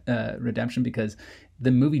Shawshank Redemption, because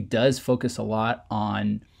the movie does focus a lot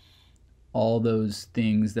on all those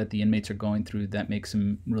things that the inmates are going through that makes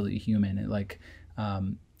them really human. It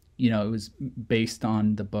it was based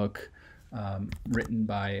on the book written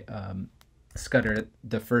by Scudder,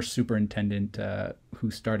 the first superintendent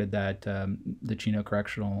who started the Chino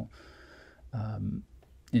Correctional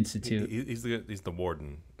Institute. He's the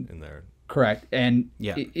warden in there. Correct. And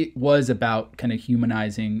it was about kind of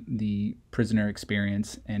humanizing the prisoner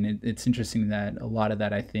experience. And it's interesting that a lot of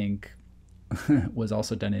that, I think, was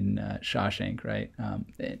also done in Shawshank, right?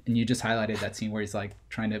 And you just highlighted that scene where he's like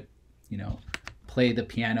trying to, play the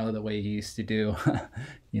piano the way he used to do,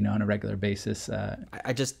 on a regular basis.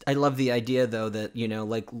 I love the idea though that,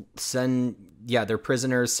 they're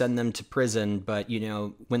prisoners, send them to prison, but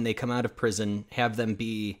when they come out of prison, have them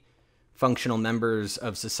be functional members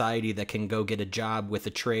of society that can go get a job with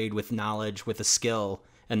a trade, with knowledge, with a skill.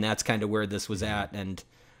 And that's kind of where this was at. And,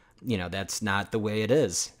 that's not the way it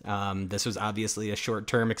is. This was obviously a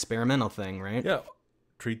short-term experimental thing, right? Yeah.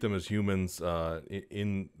 Treat them as humans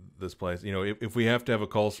in this place. If we have to have a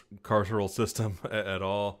carceral system at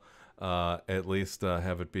all, at least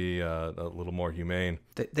have it be a little more humane.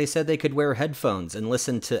 They said they could wear headphones and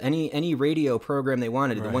listen to any radio program they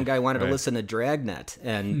wanted. Right, the one guy wanted to listen to Dragnet,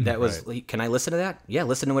 and that was, can I listen to that? Yeah,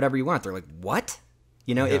 listen to whatever you want. They're like, what?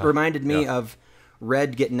 It reminded me of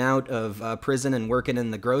Red getting out of prison and working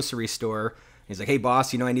in the grocery store. He's like, hey,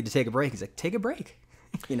 boss, I need to take a break. He's like, take a break.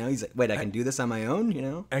 He's like, wait, I can do this on my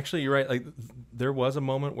own, Actually, you're right. Like, there was a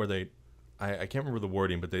moment where I can't remember the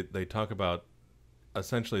wording, but they talk about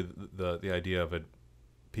essentially the idea of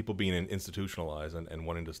people being institutionalized and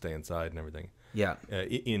wanting to stay inside and everything. Yeah.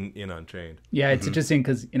 In Unchained. Yeah, it's interesting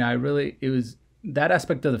because, it was, that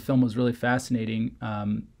aspect of the film was really fascinating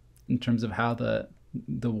in terms of how the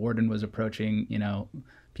warden was approaching,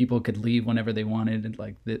 people could leave whenever they wanted.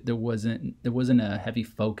 And there wasn't a heavy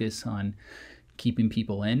focus on keeping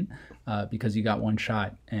people in because you got one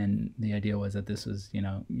shot, and the idea was that this was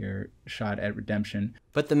your shot at redemption.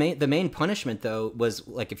 But the main punishment though was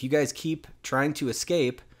like, if you guys keep trying to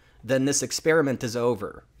escape, then this experiment is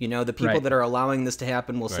over. The people that are allowing this to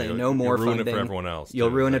happen will say no more funding. You'll ruin it for everyone else. You'll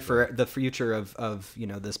ruin it for the future of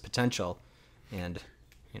this potential, and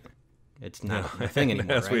it's not a thing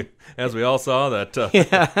anymore. As we all saw, that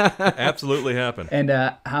absolutely happened.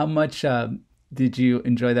 And how much did you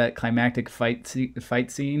enjoy that climactic fight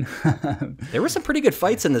scene? There were some pretty good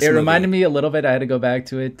fights in this movie. It reminded me a little bit, I had to go back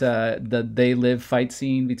to it, the They Live fight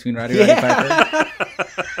scene between Roddy Piper.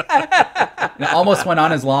 And it almost went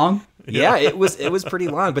on as long. Yeah, it was pretty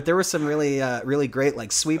long, but there were some really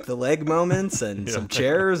great sweep the leg moments and some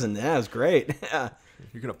chairs, and it was great. Yeah.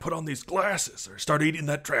 You're going to put on these glasses or start eating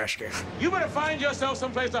that trash can. You better find yourself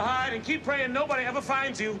someplace to hide and keep praying nobody ever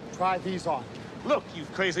finds you. Try these on. Look, you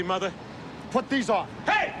crazy mother. Put these on.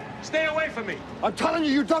 Hey, stay away from me. I'm telling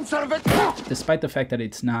you, you dumb son of a... Despite the fact that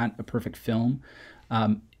it's not a perfect film,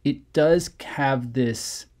 it does have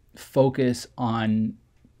this focus on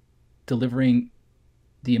delivering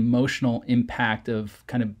the emotional impact of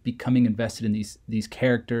kind of becoming invested in these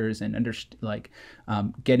characters and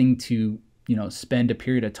getting to spend a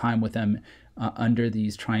period of time with them under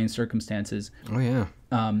these trying circumstances. Oh yeah.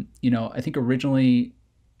 I think originally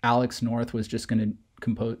Alex North was just going to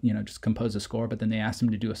compose a score, but then they asked him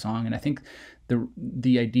to do a song. And I think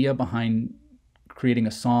the idea behind creating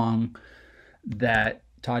a song that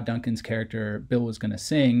Todd Duncan's character Bill was going to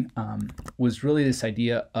sing was really this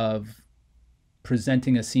idea of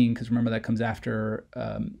presenting a scene, because remember that comes after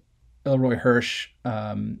Elroy Hirsch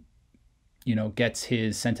gets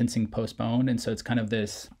his sentencing postponed, and so it's kind of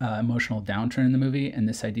this emotional downturn in the movie, and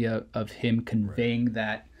this idea of him conveying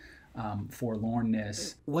that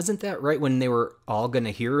forlornness. Wasn't that right when they were all going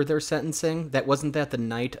to hear their sentencing? Wasn't that the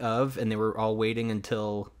night of, and they were all waiting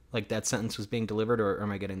until Like that sentence was being delivered, or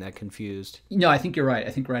am I getting that confused? No, I think you're right.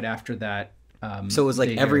 I think right after that. So it was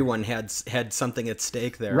like everyone had something at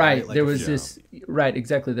stake there. Right. Like there was this. Right.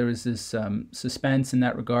 Exactly. There was this suspense in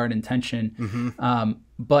that regard and tension. Mm-hmm.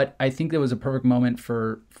 But I think there was a perfect moment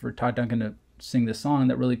for Todd Duncan to sing the song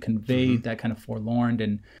that really conveyed that kind of forlorn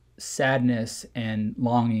and sadness and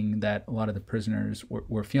longing that a lot of the prisoners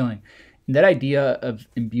were feeling. And that idea of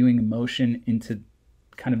imbuing emotion into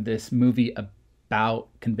kind of this movie about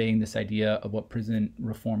conveying this idea of what prison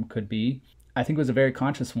reform could be, I think was a very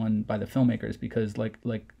conscious one by the filmmakers, because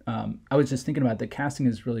I was just thinking about it, the casting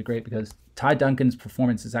is really great because Todd Duncan's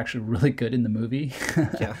performance is actually really good in the movie.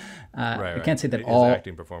 Yeah. I can't say that his all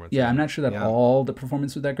acting performance. Yeah, I'm not sure that all the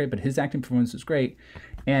performance was that great, but his acting performance was great.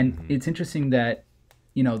 And it's interesting that,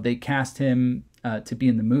 they cast him to be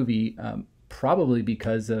in the movie probably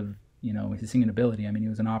because of, his singing ability. I mean, he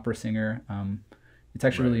was an opera singer. It's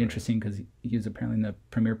actually really interesting because he was apparently in the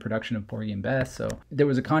premiere production of Porgy and Bess. So there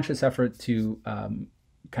was a conscious effort to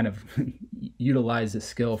kind of utilize this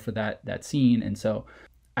skill for that scene. And so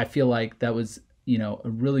I feel like that was, a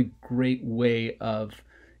really great way of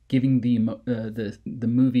giving the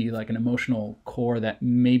movie like an emotional core that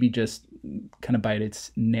maybe just kind of by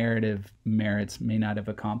its narrative merits may not have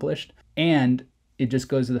accomplished. And it just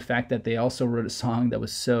goes to the fact that they also wrote a song that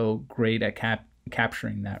was so great at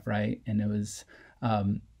capturing that, right? And it was,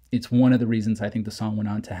 it's one of the reasons I think the song went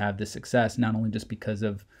on to have this success, not only just because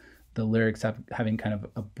of the lyrics having kind of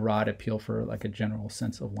a broad appeal for like a general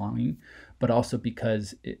sense of longing, but also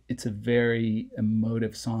because it's a very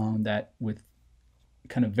emotive song that with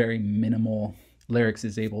kind of very minimal lyrics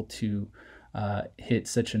is able to hit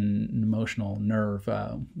such an emotional nerve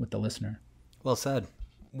with the listener. Well said.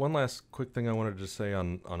 One last quick thing I wanted to say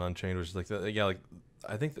on Unchained was like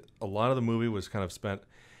I think that a lot of the movie was kind of spent,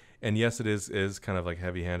 and yes, it is kind of like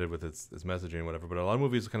heavy-handed with its messaging and whatever, but a lot of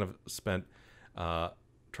movies kind of spent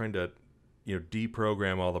trying to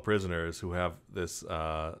deprogram all the prisoners who have this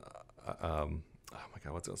oh my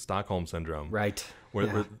god, what's it, Stockholm syndrome, right?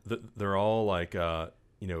 Where they're all like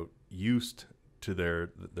used to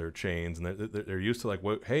their chains, and they're used to like,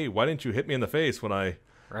 hey, why didn't you hit me in the face when I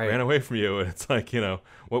ran away from you? And it's like,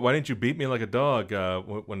 why didn't you beat me like a dog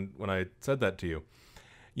when I said that to you?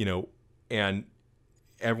 And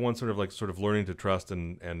everyone's sort of learning to trust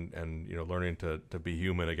and learning to be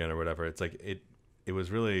human again or whatever. It's like it was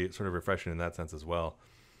really sort of refreshing in that sense as well.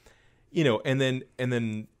 And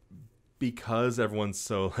then because everyone's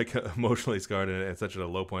so like emotionally scarred and at such a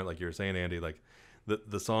low point, like you were saying, Andy, like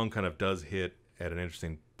the song kind of does hit at an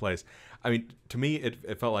interesting place. I mean, to me,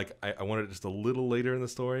 it felt like I wanted it just a little later in the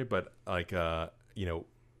story, but like,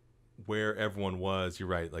 where everyone was, you're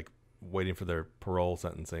right, like waiting for their parole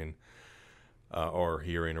sentencing or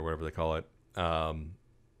hearing or whatever they call it,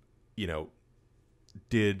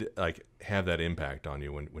 did like have that impact on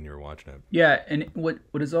you when you were watching it. Yeah, and what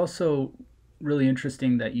is also really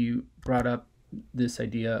interesting that you brought up this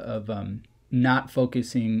idea of not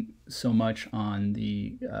focusing so much on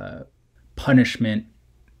the punishment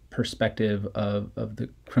perspective of the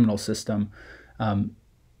criminal system.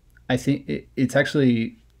 I think it's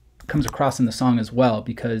actually comes across in the song as well,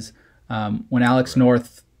 because when Alex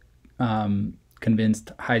North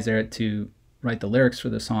convinced Heiser to write the lyrics for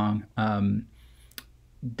the song,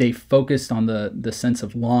 they focused on the sense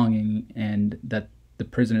of longing and that the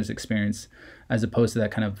prisoners experience, as opposed to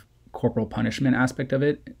that kind of corporal punishment aspect of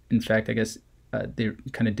it. In fact, I guess they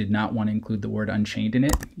kind of did not want to include the word Unchained in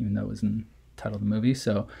it, even though it was in the title of the movie.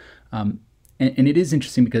 So, and it is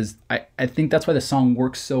interesting because I think that's why the song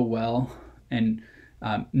works so well. And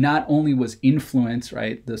not only was influenced,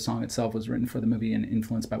 right, the song itself was written for the movie and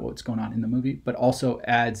influenced by what's going on in the movie, but also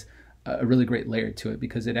adds a really great layer to it,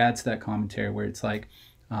 because it adds that commentary where it's like,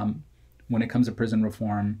 when it comes to prison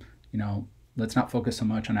reform, let's not focus so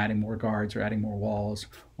much on adding more guards or adding more walls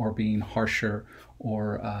or being harsher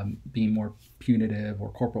or being more punitive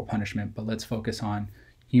or corporal punishment, but let's focus on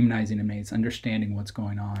humanizing inmates, understanding what's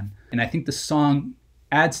going on. And I think the song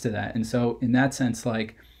adds to that. And so in that sense,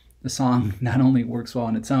 like, the song not only works well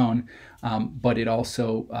on its own, but it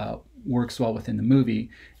also works well within the movie.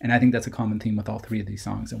 And I think that's a common theme with all three of these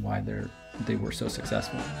songs and why they were so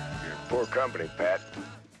successful. You're poor company, Pat.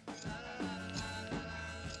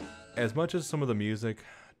 As much as some of the music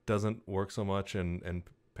doesn't work so much, and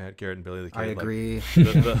Pat, Garrett, and Billy the Kid, I agree.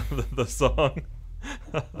 The song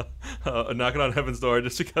Knocking on Heaven's Door,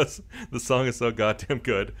 just because the song is so goddamn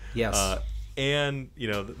good. Yes. And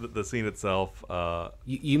the scene itself.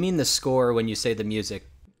 You mean the score when you say the music?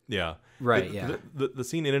 Yeah. Right. The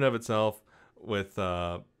scene in and of itself with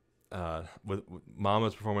Mama's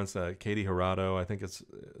performance, Katie Hirado, I think it's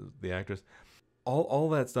the actress. all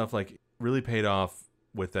that stuff like really paid off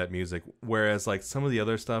with that music. Whereas like some of the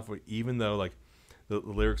other stuff, even though like the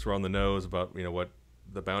lyrics were on the nose about, you know, what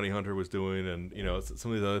the bounty hunter was doing, and, you know,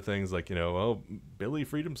 some of these other things like, you know, oh, Billy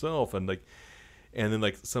freed himself, and like, and then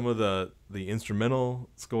like some of the instrumental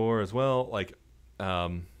score as well, like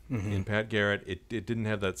in Pat Garrett, it didn't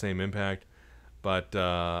have that same impact. But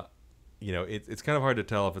you know, it's kind of hard to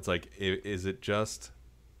tell if it's like, is it just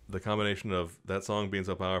the combination of that song being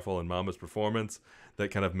so powerful and Mama's performance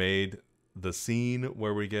that kind of made the scene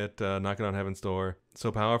where we get Knocking on Heaven's Door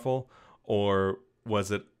so powerful, or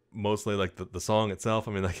was it mostly like the song itself?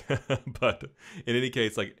 I mean, like, but in any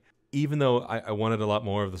case, like, even though I wanted a lot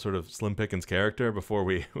more of the sort of Slim Pickens character before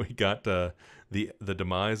we got the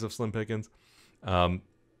demise of Slim Pickens,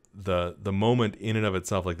 the moment in and of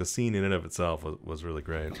itself, like the scene in and of itself, was really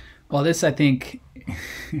great. Well, this, I think,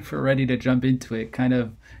 if we're ready to jump into it, kind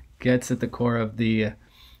of gets at the core of the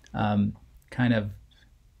kind of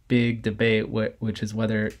big debate, which is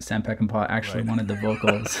whether Sam Peckinpah actually wanted the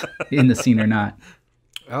vocals in the scene or not.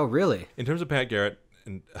 Oh, really? In terms of Pat Garrett,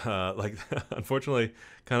 and like, unfortunately,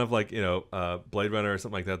 kind of like, you know, Blade Runner or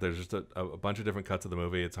something like that, there's just a bunch of different cuts of the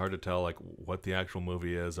movie. It's hard to tell like what the actual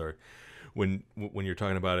movie is, or when you're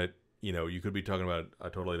talking about it, you know, you could be talking about a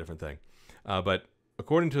totally different thing. But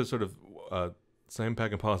according to sort of Sam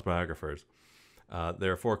Peckinpah's biographers,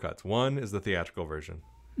 there are 4 cuts. One is the theatrical version.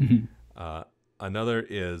 Mm-hmm. Another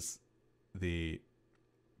is the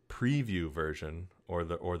preview version, or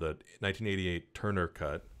the 1988 Turner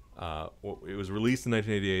cut. It was released in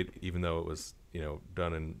 1988, even though it was, you know,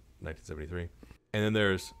 done in 1973. And then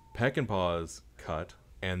there's Peckinpah's cut,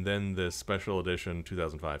 and then the special edition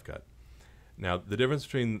 2005 cut. Now, the difference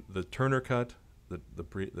between the Turner cut,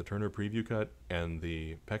 the Turner preview cut, and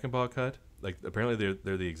the Peckinpah cut, like, apparently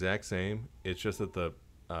they're the exact same. It's just that the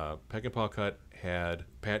Peckinpah cut had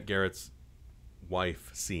Pat Garrett's wife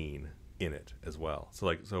scene in it as well.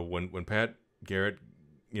 So when Pat Garrett,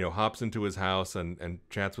 you know, hops into his house and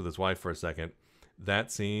chats with his wife for a second,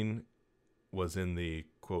 that scene was in the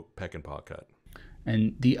quote Peckinpah cut.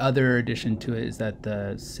 And the other addition to it is that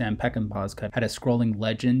the Sam Peckinpah's cut had a scrolling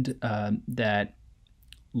legend that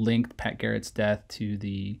linked Pat Garrett's death to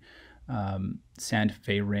the Santa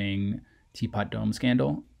Fe Ring Teapot Dome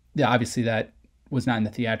scandal. Yeah, obviously that was not in the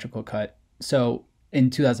theatrical cut. So in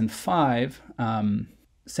 2005,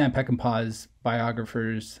 Sam Peckinpah's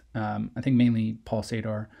biographers, I think mainly Paul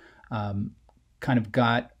Sador, kind of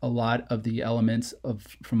got a lot of the elements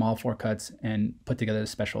from all 4 cuts and put together a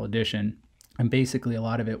special edition. And basically a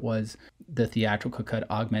lot of it was the theatrical cut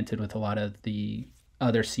augmented with a lot of the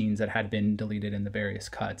other scenes that had been deleted in the various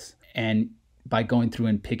cuts. And by going through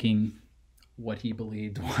and picking what he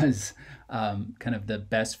believed was kind of the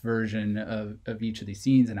best version of each of these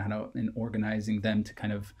scenes, and organizing them to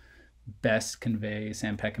kind of best convey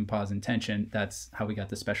Sam Peckinpah's intention, that's how we got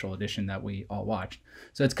the special edition that we all watched.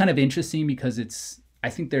 So it's kind of interesting because I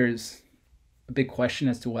think there's a big question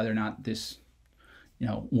as to whether or not this, you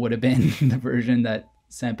know, would have been the version that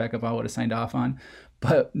Sam Peckinpah would have signed off on.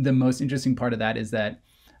 But the most interesting part of that is that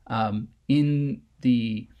in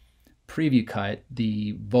the preview cut,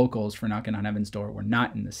 the vocals for Knockin' on Heaven's Door were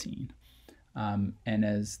not in the scene. And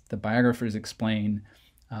as the biographers explain,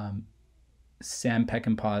 Sam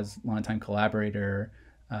Peckinpah's longtime collaborator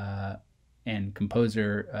and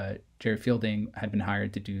composer, Jerry Fielding, had been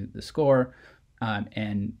hired to do the score.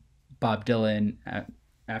 And Bob Dylan,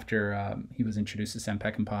 after he was introduced to Sam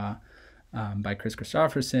Peckinpah by Chris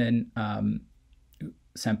Christopherson,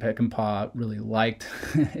 Sam Peckinpah really liked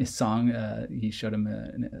his song. He showed him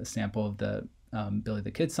a sample of the Billy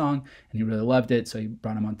the Kid song, and he really loved it, so he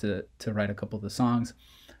brought him on to write a couple of the songs.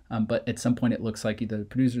 But at some point, it looks like either the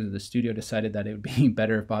producers or the studio decided that it would be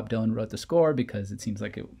better if Bob Dylan wrote the score, because it seems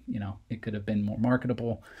like it could have been more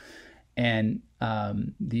marketable. And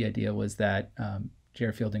the idea was that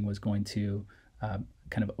Jerry Fielding was going to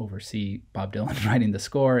kind of oversee Bob Dylan writing the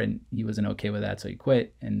score, and he wasn't okay with that, so he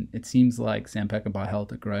quit. And it seems like Sam Peckinpah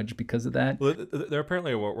held a grudge because of that. Well, there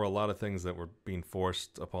apparently were a lot of things that were being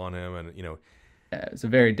forced upon him, and it was a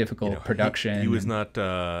very difficult production. He was not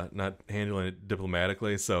handling it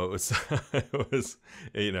diplomatically, so it was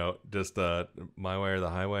just my way or the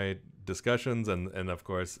highway discussions, and of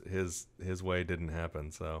course his way didn't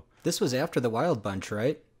happen. So this was after the Wild Bunch,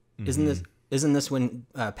 right? Mm-hmm. Isn't this when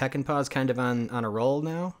Peckinpah's kind of on a roll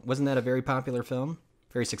now? Wasn't that a very popular film?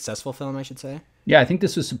 Very successful film, I should say. Yeah, I think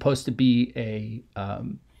this was supposed to be a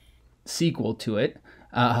sequel to it.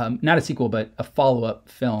 Not a sequel, but a follow-up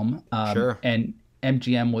film. Sure. And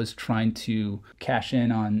MGM was trying to cash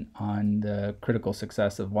in on the critical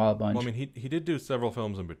success of Wild Bunch. Well, I mean, he did do several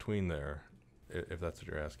films in between there, if that's what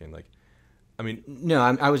you're asking. Like, I mean, no,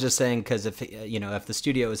 I was just saying because if if the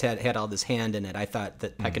studio had all this hand in it, I thought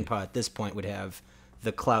that Peckinpah at this point would have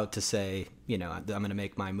the clout to say, I'm going to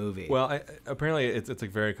make my movie. Well, apparently it's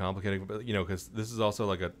like very complicated, but because this is also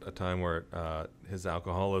like a time where his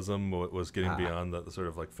alcoholism was getting beyond the sort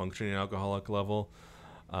of like functioning alcoholic level.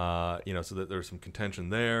 So that there's some contention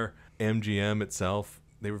there. MGM itself,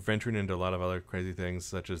 they were venturing into a lot of other crazy things,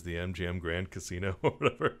 such as the MGM Grand Casino or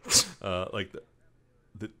whatever. Like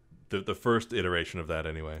the first iteration of that,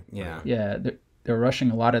 anyway. Yeah. Yeah, they're rushing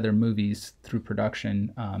a lot of their movies through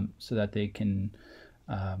production so that they can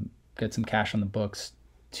get some cash on the books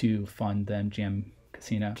to fund the MGM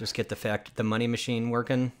Casino. Just get the money machine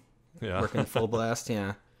working full blast.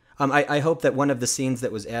 Yeah. I hope that one of the scenes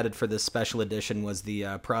that was added for this special edition was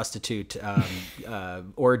the prostitute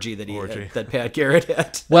orgy that Pat Garrett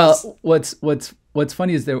had. Well, what's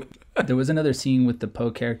funny is there was another scene with the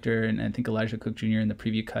Poe character and I think Elijah Cook Jr. in the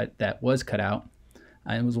preview cut that was cut out.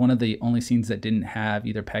 It was one of the only scenes that didn't have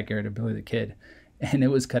either Pat Garrett or Billy the Kid. And it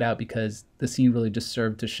was cut out because the scene really just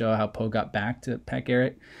served to show how Poe got back to Pat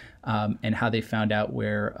Garrett and how they found out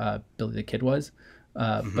where Billy the Kid was.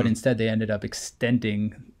 But instead they ended up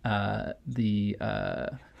extending the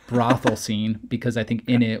brothel scene because I think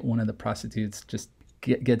in it one of the prostitutes just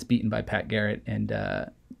gets beaten by Pat Garrett and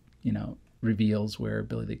reveals where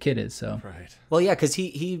Billy the Kid is. So right. Well, yeah, because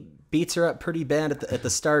he beats her up pretty bad at the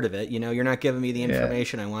start of it. You're not giving me the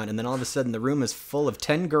information I want, and then all of a sudden the room is full of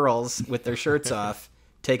 10 girls with their shirts off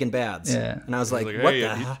taking bads. Yeah. And I was like, hey, what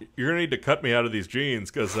the hell? You're gonna need to cut me out of these jeans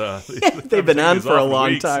because they've been on for a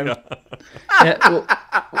long time.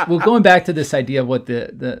 Well, going back to this idea of what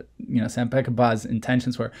the Sam Peckinpah's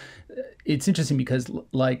intentions were, it's interesting because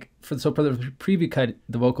for the preview cut,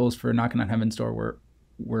 the vocals for Knocking on Heaven's Door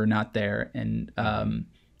were not there, and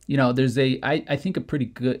there's I think a pretty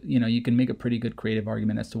good, you can make a pretty good creative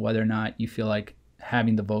argument as to whether or not you feel like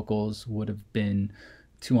having the vocals would have been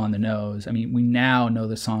too on the nose. I mean, we now know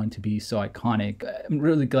the song to be so iconic. I'm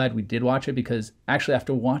really glad we did watch it because actually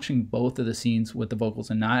after watching both of the scenes with the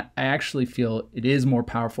vocals and not, I actually feel it is more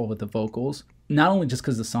powerful with the vocals, not only just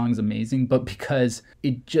because the song's amazing, but because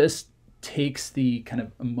it just takes the kind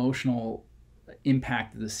of emotional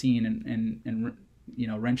impact of the scene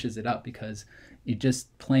and wrenches it up because it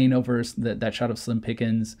just playing over that shot of Slim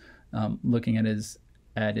Pickens looking at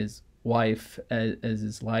his wife as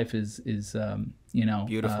his life is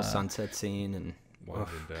beautiful sunset scene and winding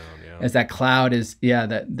down, as that cloud is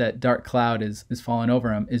that dark cloud is falling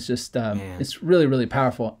over him. It's just it's really, really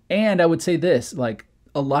powerful. And I would say this, like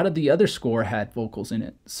a lot of the other score had vocals in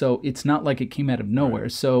it, so it's not like it came out of nowhere.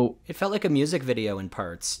 Right. So it felt like a music video in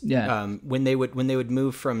parts. Yeah. When they would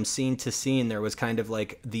move from scene to scene, there was kind of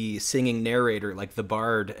like the singing narrator, like the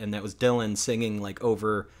bard, and that was Dylan singing like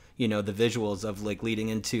over the visuals of like leading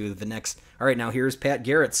into the next. All right, now here's Pat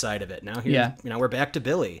Garrett's side of it. Now here's we're back to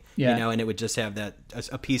Billy. Yeah. And it would just have that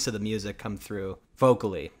a piece of the music come through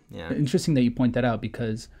vocally. Yeah. Interesting that you point that out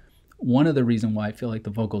because one of the reasons why I feel like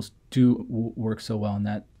the vocals do work so well in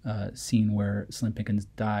that scene where Slim Pickens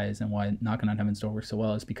dies and why Knocking on Heaven's Door works so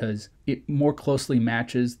well is because it more closely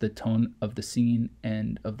matches the tone of the scene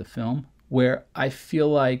and of the film, where I feel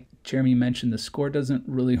like Jeremy mentioned the score doesn't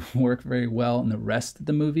really work very well in the rest of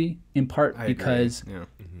the movie, in part because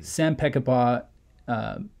Sam Peckinpah,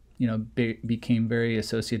 became very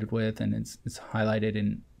associated with, and it's highlighted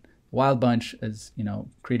in Wild Bunch as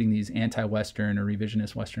creating these anti-Western or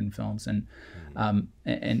revisionist Western films, and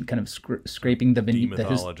kind of scraping the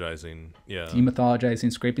demythologizing,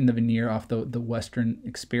 scraping the veneer off the Western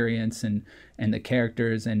experience and the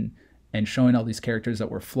characters and showing all these characters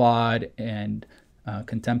that were flawed and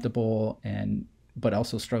contemptible but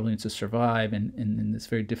also struggling to survive in this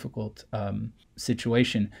very difficult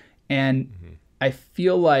situation. And I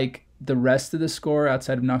feel like the rest of the score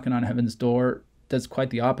outside of Knocking on Heaven's Door does quite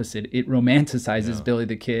the opposite. It romanticizes Billy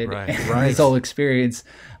the Kid and his whole experience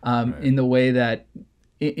in the way that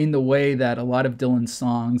a lot of Dylan's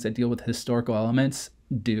songs that deal with historical elements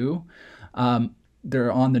do.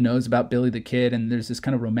 They're on the nose about Billy the Kid, and there's this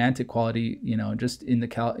kind of romantic quality, just in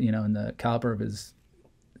the in the caliber of his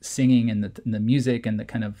singing and the music and the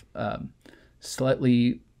kind of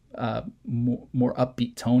slightly more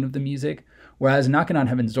upbeat tone of the music. Whereas Knocking on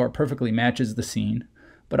Heaven's Door perfectly matches the scene,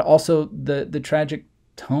 but also the tragic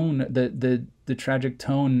tone, the tragic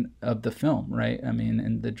tone of the film, right? I mean,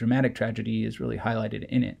 and the dramatic tragedy is really highlighted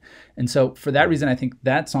in it. And so for that reason, I think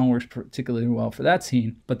that song works particularly well for that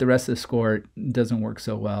scene, but the rest of the score doesn't work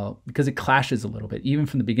so well because it clashes a little bit, even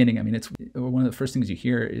from the beginning. I mean, it's one of the first things you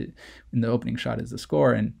hear in the opening shot is the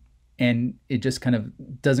score, and it just kind of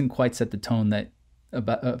doesn't quite set the tone that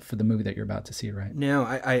about for the movie that you're about to see, right? No,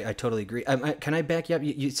 I totally agree. Can I back you up?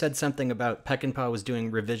 You said something about Peckinpah was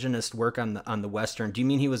doing revisionist work on the Western. Do you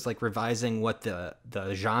mean he was like revising what the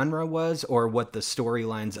genre was, or what the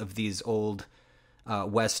storylines of these old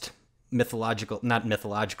West not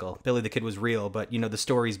mythological? Billy the Kid was real, but the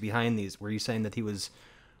stories behind these. Were you saying that he was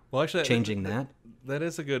actually changing that? That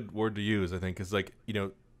is a good word to use, I think, because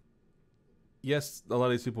yes, a lot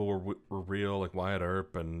of these people were real, like Wyatt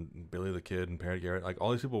Earp and Billy the Kid and Pat Garrett. Like,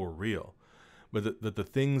 all these people were real, but the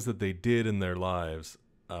things that they did in their lives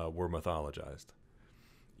were mythologized.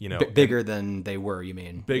 Bigger than they were. You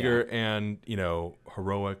mean bigger and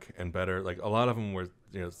heroic and better. Like, a lot of them were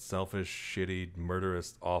selfish, shitty,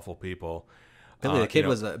 murderous, awful people. Billy the Kid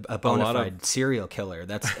was a bona fide serial killer.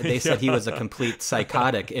 They said he was a complete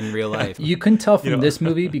psychotic in real life. You couldn't tell from this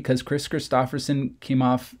movie because Chris Christopherson came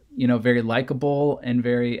off, very likable and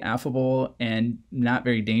very affable and not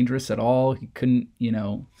very dangerous at all. He couldn't,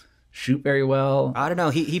 shoot very well. I don't know.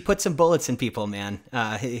 He put some bullets in people, man.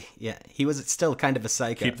 He was still kind of a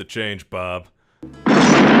psycho. Keep the change, Bob.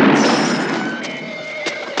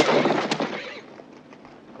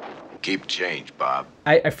 Keep change, Bob.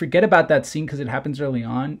 I forget about that scene because it happens early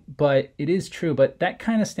on, but it is true. But that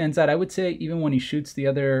kind of stands out. I would say even when he shoots the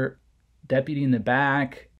other deputy in the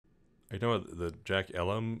back. Are you talking about the Jack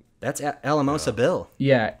Elam? That's Alamosa Bill.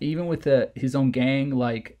 Yeah, even with his own gang.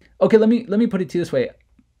 Like, okay, let me put it to you this way.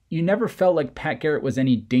 You never felt like Pat Garrett was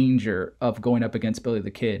any danger of going up against Billy the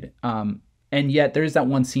Kid. And yet there's that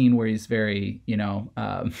one scene where he's very,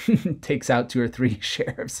 takes out 2 or 3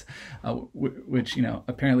 sheriffs, which,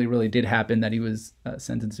 apparently really did happen, that he was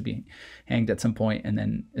sentenced to be hanged at some point and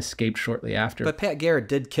then escaped shortly after. But Pat Garrett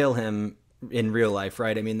did kill him in real life,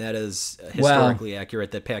 right? I mean, that is historically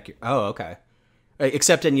accurate that Pat... Oh, okay.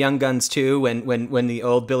 Except in Young Guns 2, when the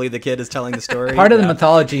old Billy the Kid is telling the story. Part of the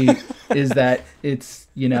mythology is that it's,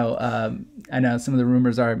 I know some of the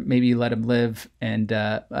rumors are maybe he let him live. And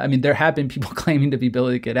there have been people claiming to be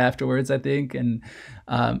Billy the Kid afterwards, I think. And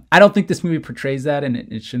I don't think this movie portrays that, and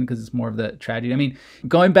it shouldn't, because it's more of the tragedy. I mean,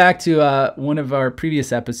 going back to one of our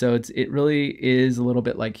previous episodes, it really is a little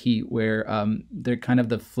bit like Heat, where they're kind of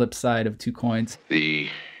the flip side of 2 coins. The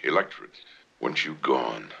electorate wants you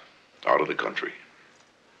gone, out of the country.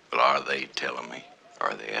 But are they telling me?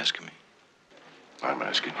 Are they asking me? I'm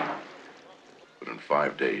asking you. But in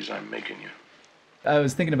 5 days, I'm making you. I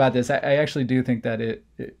was thinking about this. I actually do think that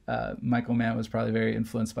Michael Mann was probably very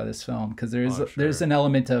influenced by this film, because there's an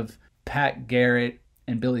element of Pat Garrett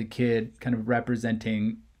and Billy Kid kind of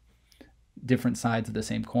representing different sides of the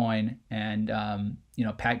same coin, and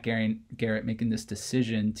Pat Garrett making this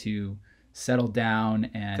decision to settle down,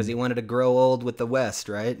 and because he wanted to grow old with the West,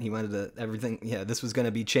 right? He wanted to everything. Yeah, this was going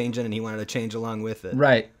to be changing, and he wanted to change along with it.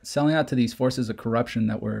 Right, selling out to these forces of corruption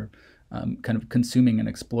that were kind of consuming and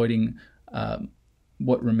exploiting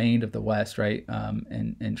what remained of the West, right?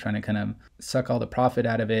 And trying to kind of suck all the profit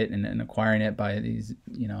out of it and acquiring it by these,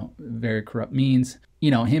 very corrupt means.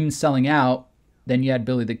 Him selling out. Then you had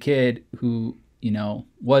Billy the Kid, who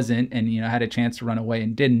wasn't, and had a chance to run away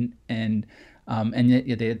and didn't, and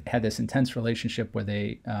yet they had this intense relationship where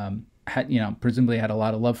they had, presumably had a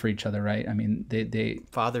lot of love for each other, right? I mean, they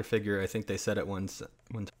father figure. I think they said it one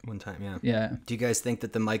time. Yeah. Yeah. Do you guys think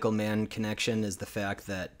that the Michael Mann connection is the fact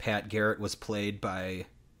that Pat Garrett was played by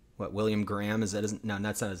William Graham? Is that his? No,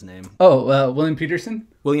 that's not his name. Oh, William Peterson.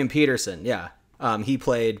 William Peterson. Yeah. He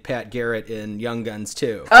played Pat Garrett in Young Guns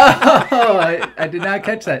 2. Oh, I did not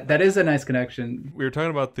catch that. That is a nice connection. We were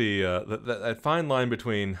talking about that fine line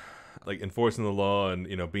between like enforcing the law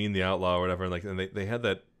and being the outlaw or whatever. And they had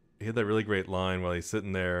that really great line while he's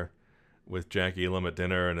sitting there with Jack Elam at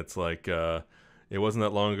dinner, and it's like it wasn't that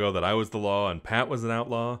long ago that I was the law and Pat was an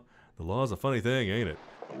outlaw. The law is a funny thing, ain't it?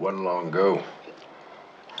 It wasn't long ago.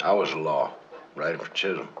 I was the law, riding for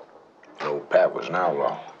Chisholm. And old Pat was an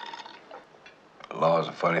outlaw. The law is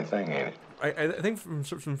a funny thing, ain't it? I think from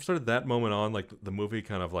sort of that moment on, like the movie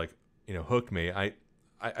kind of like hooked me. I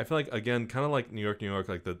feel like, again, kind of like New York,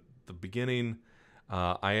 like the beginning,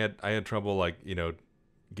 I had trouble like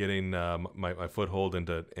getting my foothold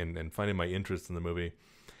into and finding my interest in the movie,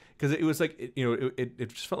 because it was like it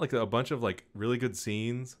just felt like a bunch of like really good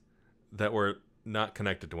scenes that were not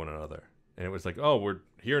connected to one another, and it was like, oh, we're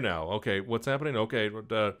here now. Okay, what's happening? Okay,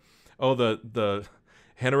 the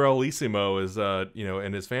Generalissimo is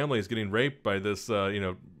and his family is getting raped by this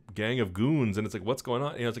gang of goons, and it's like, what's going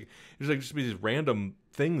on? It's like there's like just these random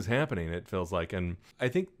things happening, it feels like. And I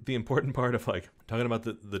think the important part of like talking about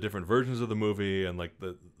the different versions of the movie and like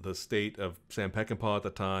the state of Sam Peckinpah at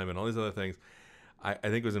the time and all these other things, I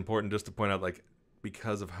think it was important just to point out like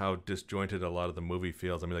because of how disjointed a lot of the movie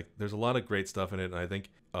feels. I mean, like, there's a lot of great stuff in it, and I think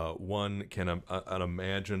one can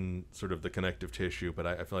imagine sort of the connective tissue, but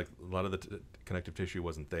I feel like a lot of the connective tissue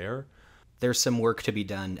wasn't there. There's some work to be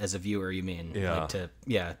done as a viewer, you mean? Yeah. Like to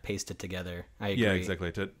paste it together. I agree. Yeah,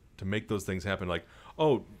 exactly. To make those things happen, like,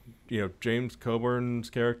 oh, James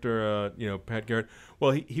Coburn's character, Pat Garrett.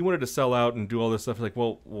 Well, he wanted to sell out and do all this stuff. Like,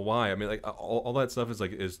 well, why? I mean, like, all that stuff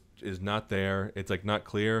is not there. It's like not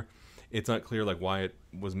clear. It's not clear like why it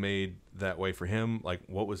was made that way for him. Like,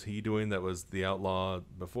 what was he doing that was the outlaw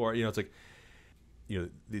before? It's like,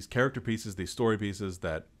 these character pieces, these story pieces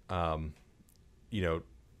that,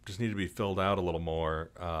 just need to be filled out a little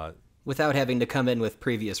more. Without having to come in with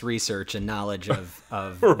previous research and knowledge of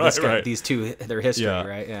right. These two, their history, yeah.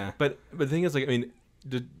 right? Yeah. But the thing is, like, I mean,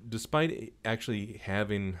 despite actually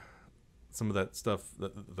having some of that stuff,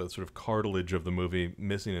 the sort of cartilage of the movie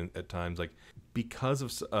missing at times, like, because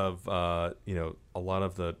of a lot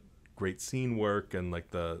of the great scene work and like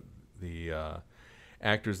the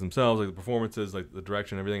actors themselves, like the performances, like the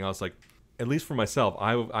direction, everything else, like, at least for myself,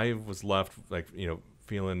 I was left like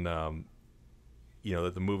feeling that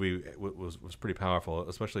the movie was pretty powerful,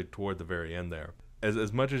 especially toward the very end there.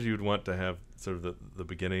 As much as you'd want to have sort of the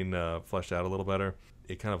beginning fleshed out a little better,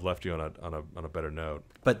 it kind of left you on a better note.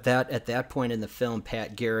 But at that point in the film,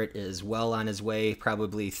 Pat Garrett is well on his way,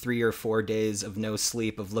 probably 3 or 4 days of no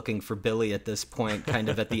sleep, of looking for Billy at this point, kind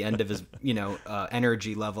of at the end of his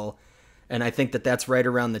energy level. And I think that's right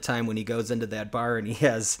around the time when he goes into that bar and he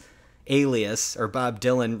has Alias or Bob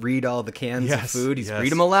Dylan read all the cans of food. He's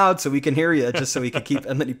read them aloud so we can hear you, just so he could keep.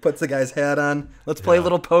 And then he puts the guy's hat on. Let's play a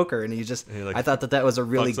little poker. And I thought that was a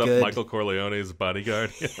really good. Up Michael Corleone's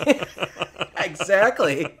bodyguard.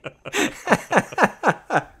 Exactly.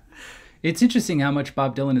 It's interesting how much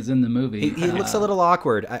Bob Dylan is in the movie. He looks a little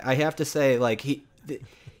awkward. I have to say, like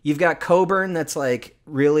you've got Coburn that's like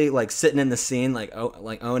really like sitting in the scene, like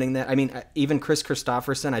owning that. I mean, even Chris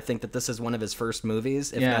Christopherson, I think that this is one of his first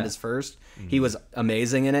movies, if not his first. Mm-hmm. He was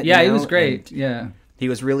amazing in it. Yeah, he was great. He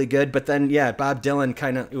was really good. But then, Bob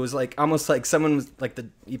Dylan it was like almost like someone was like the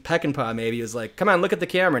Peckinpah maybe. He was like, come on, look at the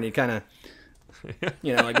camera. And he kind of,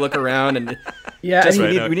 like look around and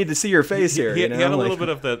we need to see your face here. He had a little bit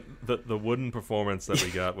of the wooden performance that we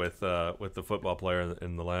got with the football player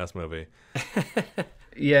in the last movie.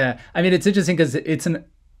 Yeah, I mean, it's interesting because it's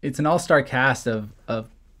an all-star cast of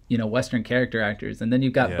Western character actors, and then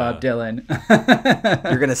you've got Bob Dylan.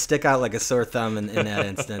 You're gonna stick out like a sore thumb in that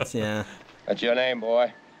instance. Yeah. What's your name,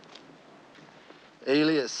 boy?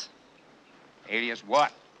 Alias. Alias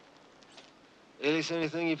what? Alias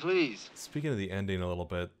anything you please. Speaking of the ending a little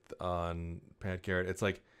bit on Pat Garrett, it's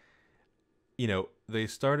like, they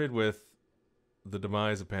started with the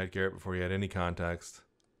demise of Pat Garrett before he had any context.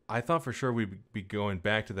 I thought for sure we'd be going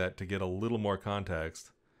back to that to get a little more context,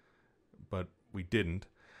 but we didn't.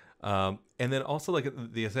 And then also, like,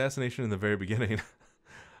 the assassination in the very beginning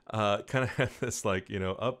kind of had this, like,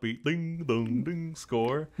 upbeat ding dong ding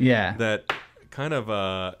score. Yeah. That kind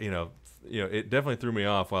of it definitely threw me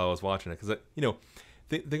off while I was watching it, because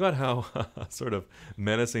think about how sort of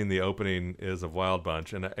menacing the opening is of Wild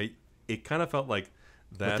Bunch, and it kind of felt like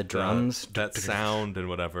that, with the drums, that sound and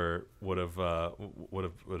whatever would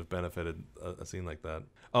have benefited a scene like that.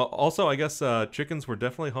 Also, I guess chickens were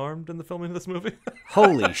definitely harmed in the filming of this movie.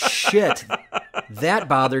 Holy shit, that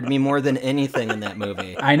bothered me more than anything in that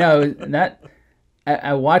movie. I know that.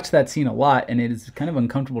 I watched that scene a lot, and it is kind of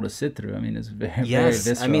uncomfortable to sit through. I mean, it's very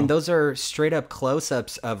visceral. I mean, those are straight up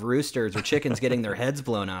close-ups of roosters or chickens getting their heads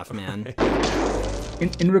blown off, man.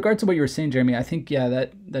 In regard to what you were saying, Jeremy, I think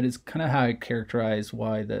that is kind of how I characterize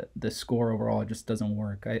why the score overall just doesn't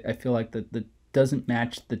work. I feel like that doesn't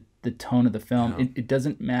match the tone of the film. No. It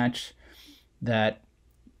doesn't match that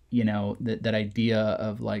that idea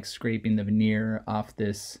of like scraping the veneer off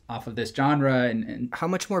of this genre. And how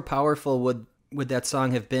much more powerful would that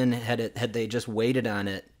song have been had they just waited on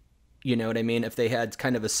it? You know what I mean? If they had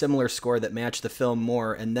kind of a similar score that matched the film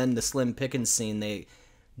more, and then the Slim Pickens scene, they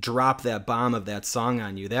drop that bomb of that song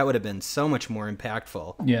on you, that would have been so much more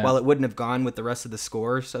impactful. Yeah. While it wouldn't have gone with the rest of the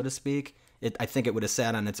score, so to speak, I think it would have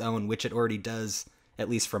sat on its own, which it already does, at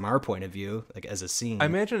least from our point of view, like as a scene. I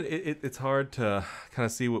imagine it's hard to kind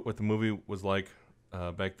of see what the movie was like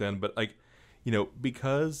back then, but like,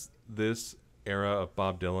 because this era of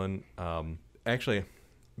Bob Dylan, actually,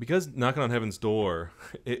 because Knocking on Heaven's Door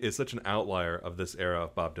is such an outlier of this era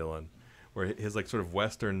of Bob Dylan, where his like sort of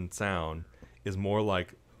Western sound is more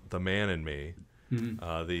like The Man in Me, the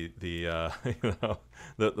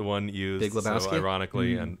one used Big Lebowski? so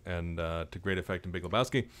ironically and to great effect in Big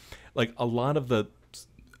Lebowski. Like a lot of the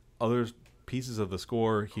other pieces of the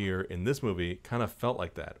score here in this movie kind of felt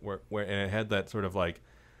like that, where and it had that sort of like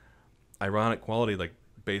ironic quality, like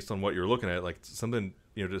based on what you're looking at, like something,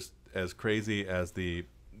 you know, just as crazy as the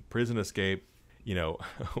prison escape, you know,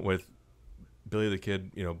 with Billy the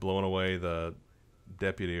Kid, you know, blowing away the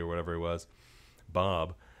deputy or whatever he was,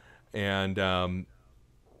 Bob, and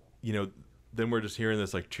you know, then we're just hearing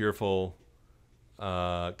this like cheerful,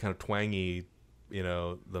 kind of twangy, you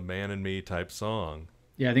know, the man in me type song.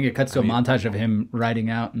 Yeah, I think it cuts to a montage of him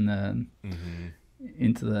riding out in the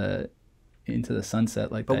into the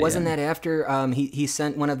sunset like that. But wasn't that after he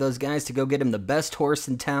sent one of those guys to go get him the best horse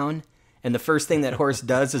in town? And the first thing that horse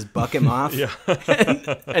does is buck him off. Yeah.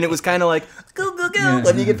 and it was kind of like, go,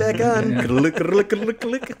 let me get back on. Yeah. Let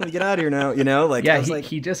me get out of here now, you know? Like, yeah, I was like,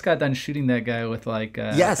 he just got done shooting that guy with like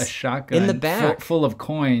a shotgun in the back. Full of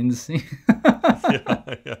coins.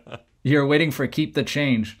 yeah. You're waiting for keep the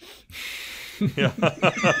change. Yeah.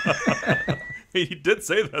 He did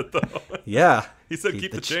say that, though. Yeah. He said,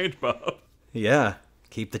 keep the change, Bob. Yeah.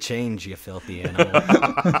 Keep the change, you filthy animal.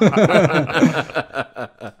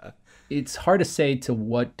 It's hard to say to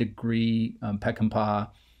what degree Peckinpah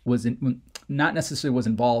not necessarily was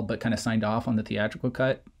involved, but kind of signed off on the theatrical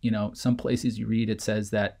cut. You know, some places you read, it says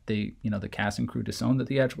that they, you know, the cast and crew disowned the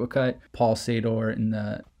theatrical cut. Paul Sador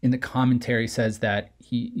in the commentary says that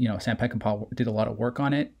he, you know, Sam Peckinpah did a lot of work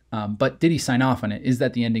on it. But did he sign off on it? Is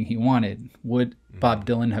that the ending he wanted? Would Bob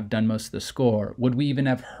Dylan have done most of the score? Would we even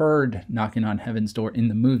have heard Knocking on Heaven's Door in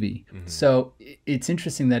the movie? So it's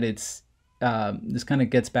interesting that it's, this kind of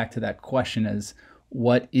gets back to that question as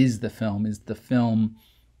what is the film? Is the film,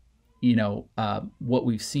 you know, what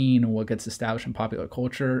we've seen and what gets established in popular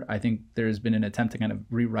culture? I think there's been an attempt to kind of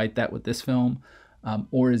rewrite that with this film.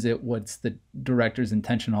 Or is it what's the director's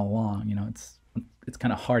intention all along? You know, it's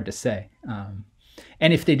kind of hard to say.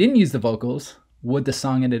 And if they didn't use the vocals, would the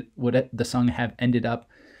song have ended up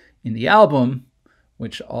in the album,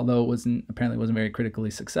 which although apparently wasn't very critically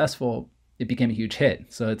successful, it became a huge hit.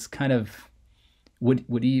 So it's kind of,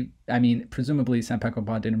 would he? I mean, presumably Sam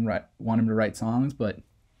Peckinpah didn't want him to write songs, but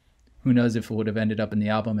who knows if it would have ended up in the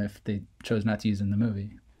album if they chose not to use it in the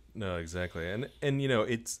movie. No, exactly, and you know,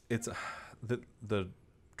 it's the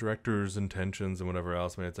director's intentions and whatever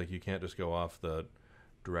else. I mean, it's like you can't just go off the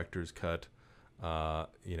director's cut.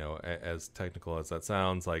 You know, as technical as that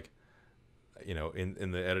sounds, like, you know,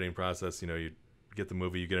 in the editing process, you know, you get the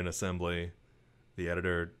movie, you get an assembly, the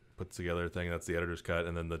editor puts together a thing, that's the editor's cut,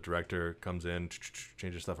 and then the director comes in,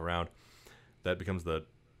 changes stuff around. That becomes the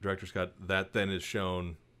director's cut. That then is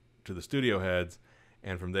shown to the studio heads,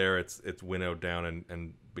 and from there it's winnowed down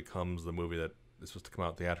and becomes the movie that is supposed to come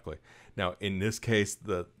out theatrically. Now, in this case,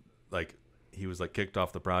 he was like kicked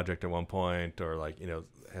off the project at one point, or like, you know,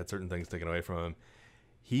 had certain things taken away from him.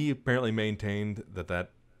 He apparently maintained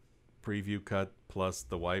that preview cut plus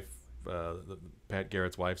the wife, Pat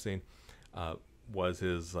Garrett's wife scene, was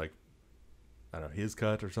his, like, I don't know, his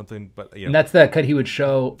cut or something. But you know, and that's the cut he would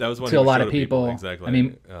show to a lot of people. Exactly. I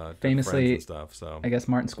mean, famously, and stuff, so. I guess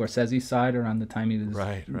Martin Scorsese's side around the time he was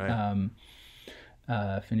right.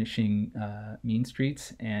 Finishing Mean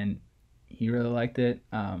Streets, and he really liked it.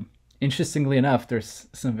 Interestingly enough, there's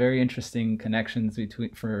some very interesting connections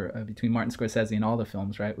between Martin Scorsese and all the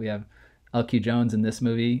films. Right, we have L.Q. Jones in this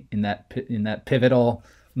movie in that pivotal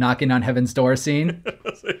knocking on heaven's door scene.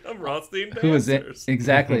 I'm Rothstein. Who was it?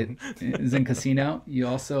 Exactly, is in Casino. You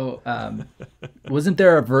also wasn't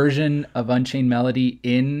there a version of Unchained Melody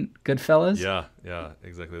in Goodfellas? Yeah,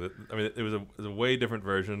 exactly. I mean, it was a way different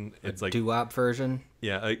version. It's like doo-wop version.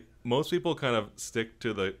 Yeah, like most people kind of stick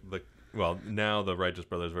to the well, now the Righteous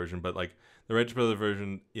Brothers version, but like the Righteous Brothers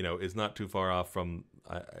version, you know, is not too far off from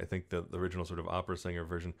I think the original sort of opera singer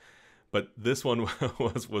version. But this one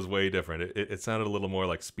was way different. It sounded a little more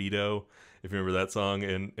like Speedo, if you remember that song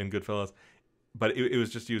in Goodfellas. But it was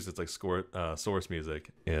just used as like source music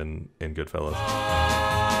in Goodfellas.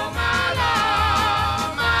 Oh, my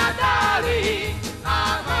love, my darling,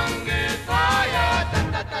 I'm hungry for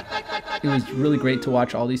you. It was really great to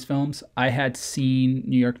watch all these films. I had seen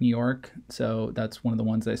New York, New York, so that's one of the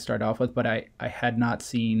ones I started off with, but I had not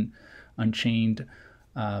seen Unchained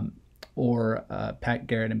or Pat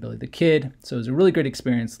Garrett and Billy the Kid. So it was a really great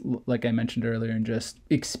experience, like I mentioned earlier, and just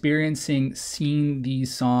seeing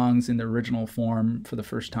these songs in the original form for the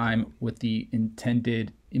first time with the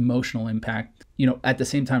intended emotional impact, you know, at the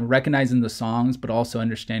same time recognizing the songs, but also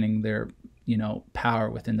understanding their, you know,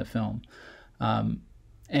 power within the film.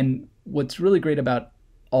 And what's really great about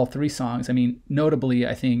all three songs, I mean, notably,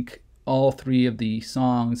 I think all three of the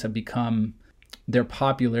songs have become their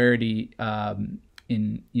popularity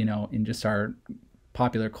in just our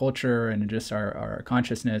popular culture and just our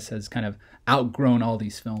consciousness has kind of outgrown all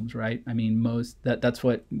these films, right? I mean, that's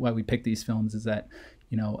why we pick these films, is that,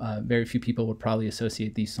 very few people would probably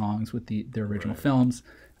associate these songs with the original films.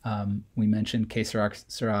 We mentioned Que Sera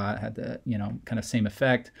Sera had the, kind of same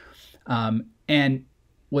effect. And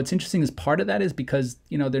what's interesting is part of that is because,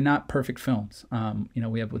 they're not perfect films.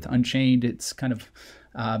 We have with Unchained, it's kind of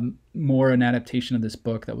more an adaptation of this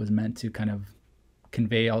book that was meant to kind of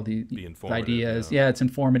convey all the ideas. Yeah, it's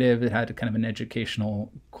informative. It had kind of an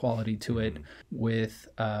educational quality to it. With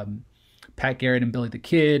Pat Garrett and Billy the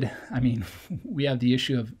Kid, I mean, we have the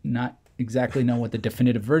issue of not exactly know what the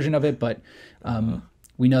definitive version of it, but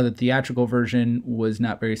we know that the theatrical version was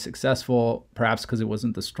not very successful, perhaps because it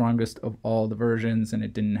wasn't the strongest of all the versions and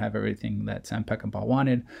it didn't have everything that Sam Peckinpah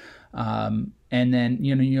wanted. And then,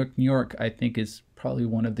 New York, I think, is probably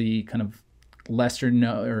one of the kind of lesser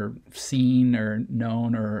known or seen or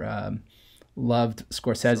known or loved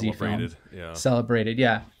Scorsese films. Celebrated,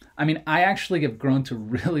 yeah. I mean, I actually have grown to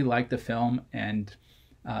really like the film and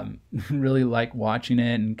really like watching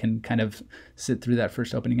it and can kind of sit through that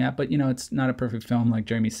first opening act. But, it's not a perfect film. Like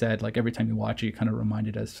Jeremy said, like every time you watch it, you kind of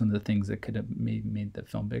reminded us some of the things that could have made the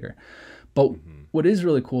film bigger. But what is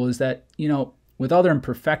really cool is that, with all their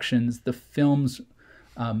imperfections, the films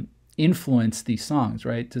influence these songs,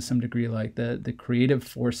 right? To some degree, like the creative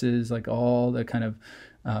forces, like all the kind of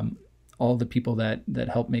all the people that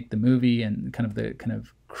help make the movie and kind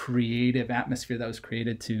of creative atmosphere that was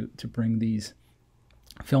created to bring these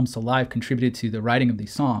films to life contributed to the writing of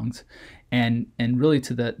these songs and really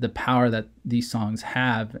to the power that these songs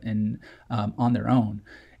have and on their own.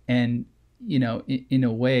 And in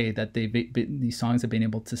a way that these songs have been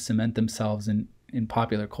able to cement themselves in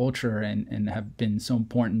popular culture and have been so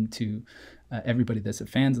important to everybody that's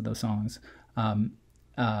fans of those songs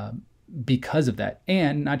because of that.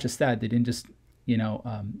 And not just that, they didn't just,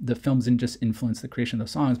 the films didn't just influence the creation of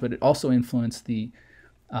those songs, but it also influenced the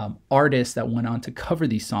artists that went on to cover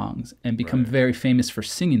these songs and become very famous for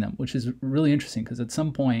singing them, which is really interesting because at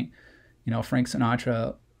some point, Frank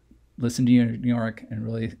Sinatra listened to New York and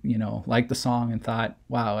really, liked the song and thought,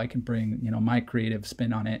 wow, I can bring, my creative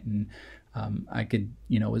spin on it. And I could,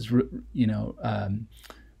 was, really,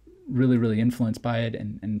 really influenced by it.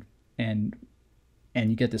 And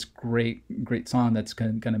you get this great song that's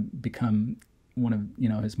going to become one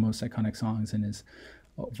of, his most iconic songs in his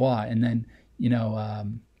voix. And then,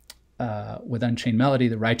 with Unchained Melody,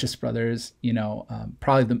 the Righteous Brothers,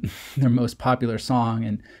 probably their most popular song.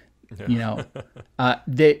 And,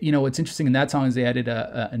 they, what's interesting in that song is they added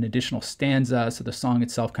an additional stanza. So the song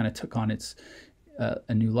itself kind of took on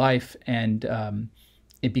a new life and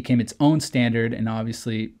it became its own standard and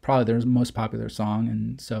obviously probably their most popular song.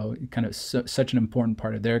 And so it kind of such an important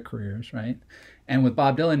part of their careers. Right. And with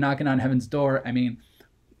Bob Dylan Knocking on Heaven's Door, I mean,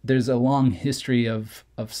 there's a long history of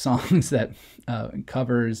songs that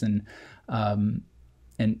covers and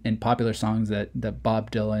popular songs that Bob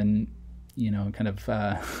Dylan, kind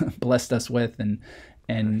of blessed us with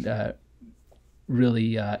and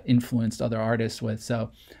really influenced other artists with.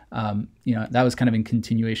 So, that was kind of in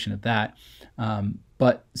continuation of that.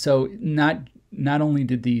 But so not only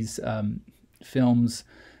did these films,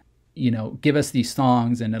 give us these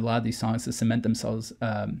songs and allow these songs to cement themselves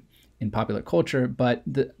in popular culture, but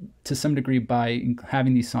to some degree by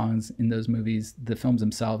having these songs in those movies, the films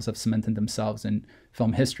themselves have cemented themselves in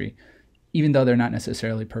film history. Even though they're not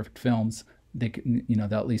necessarily perfect films, they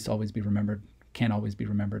they'll at least always be remembered, can always be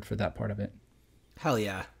remembered for that part of it. Hell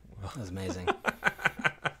yeah. That was amazing.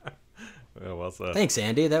 Well said. Thanks,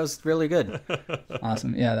 Andy. That was really good.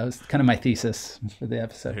 Awesome. Yeah, that was kind of my thesis for the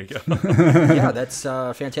episode. There you go. Yeah, that's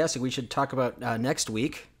fantastic. We should talk about next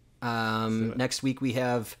week. Next week we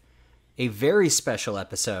have a very special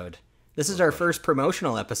episode. This is our first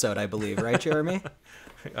promotional episode, I believe, right, Jeremy?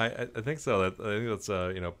 I think so. I think that's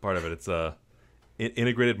part of it. It's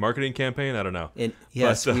integrated marketing campaign. I don't know.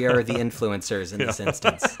 Yes, we are the influencers in this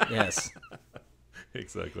instance. Yes,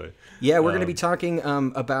 exactly. Yeah, we're going to be talking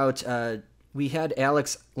about. We had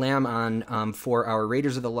Alex Lamb on for our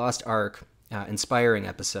Raiders of the Lost Ark inspiring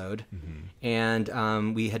episode,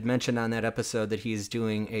 and we had mentioned on that episode that he's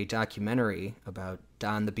doing a documentary about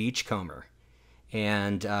Don the Beachcomber.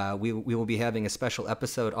 And we will be having a special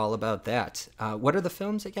episode all about that. What are the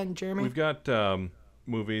films again, Jeremy? We've got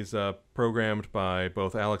movies programmed by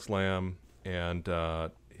both Alex Lamb and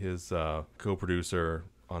his co-producer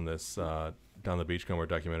on this Down the Beachcomber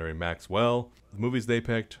documentary, Maxwell. The movies they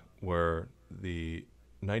picked were the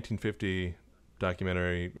 1950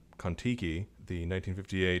 documentary Kon-Tiki, the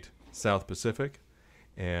 1958 South Pacific,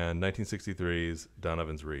 and 1963's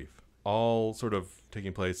Donovan's Reef. all sort of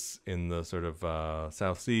taking place in the sort of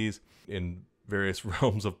South Seas in various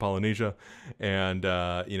realms of Polynesia, and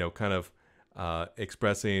kind of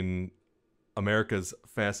expressing America's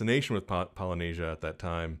fascination with Polynesia at that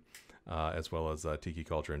time, as well as tiki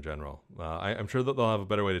culture in general. I'm sure that they'll have a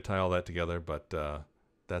better way to tie all that together, but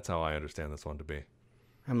that's how I understand this one to be.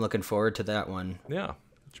 I'm looking forward to that one. Yeah,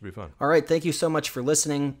 it should be fun. All right, thank you so much for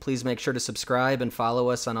listening. Please make sure to subscribe and follow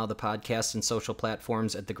us on all the podcasts and social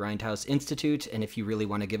platforms at the Grindhouse Institute. And if you really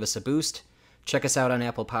want to give us a boost, check us out on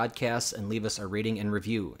Apple Podcasts and leave us a rating and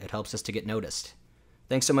review. It helps us to get noticed.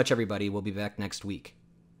 Thanks so much, everybody. We'll be back next week.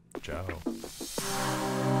 Ciao.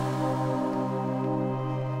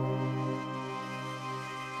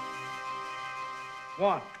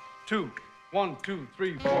 One, two, 1, 2,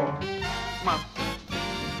 3, 4. Come on.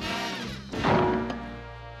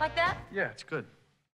 Like that? Yeah, it's good.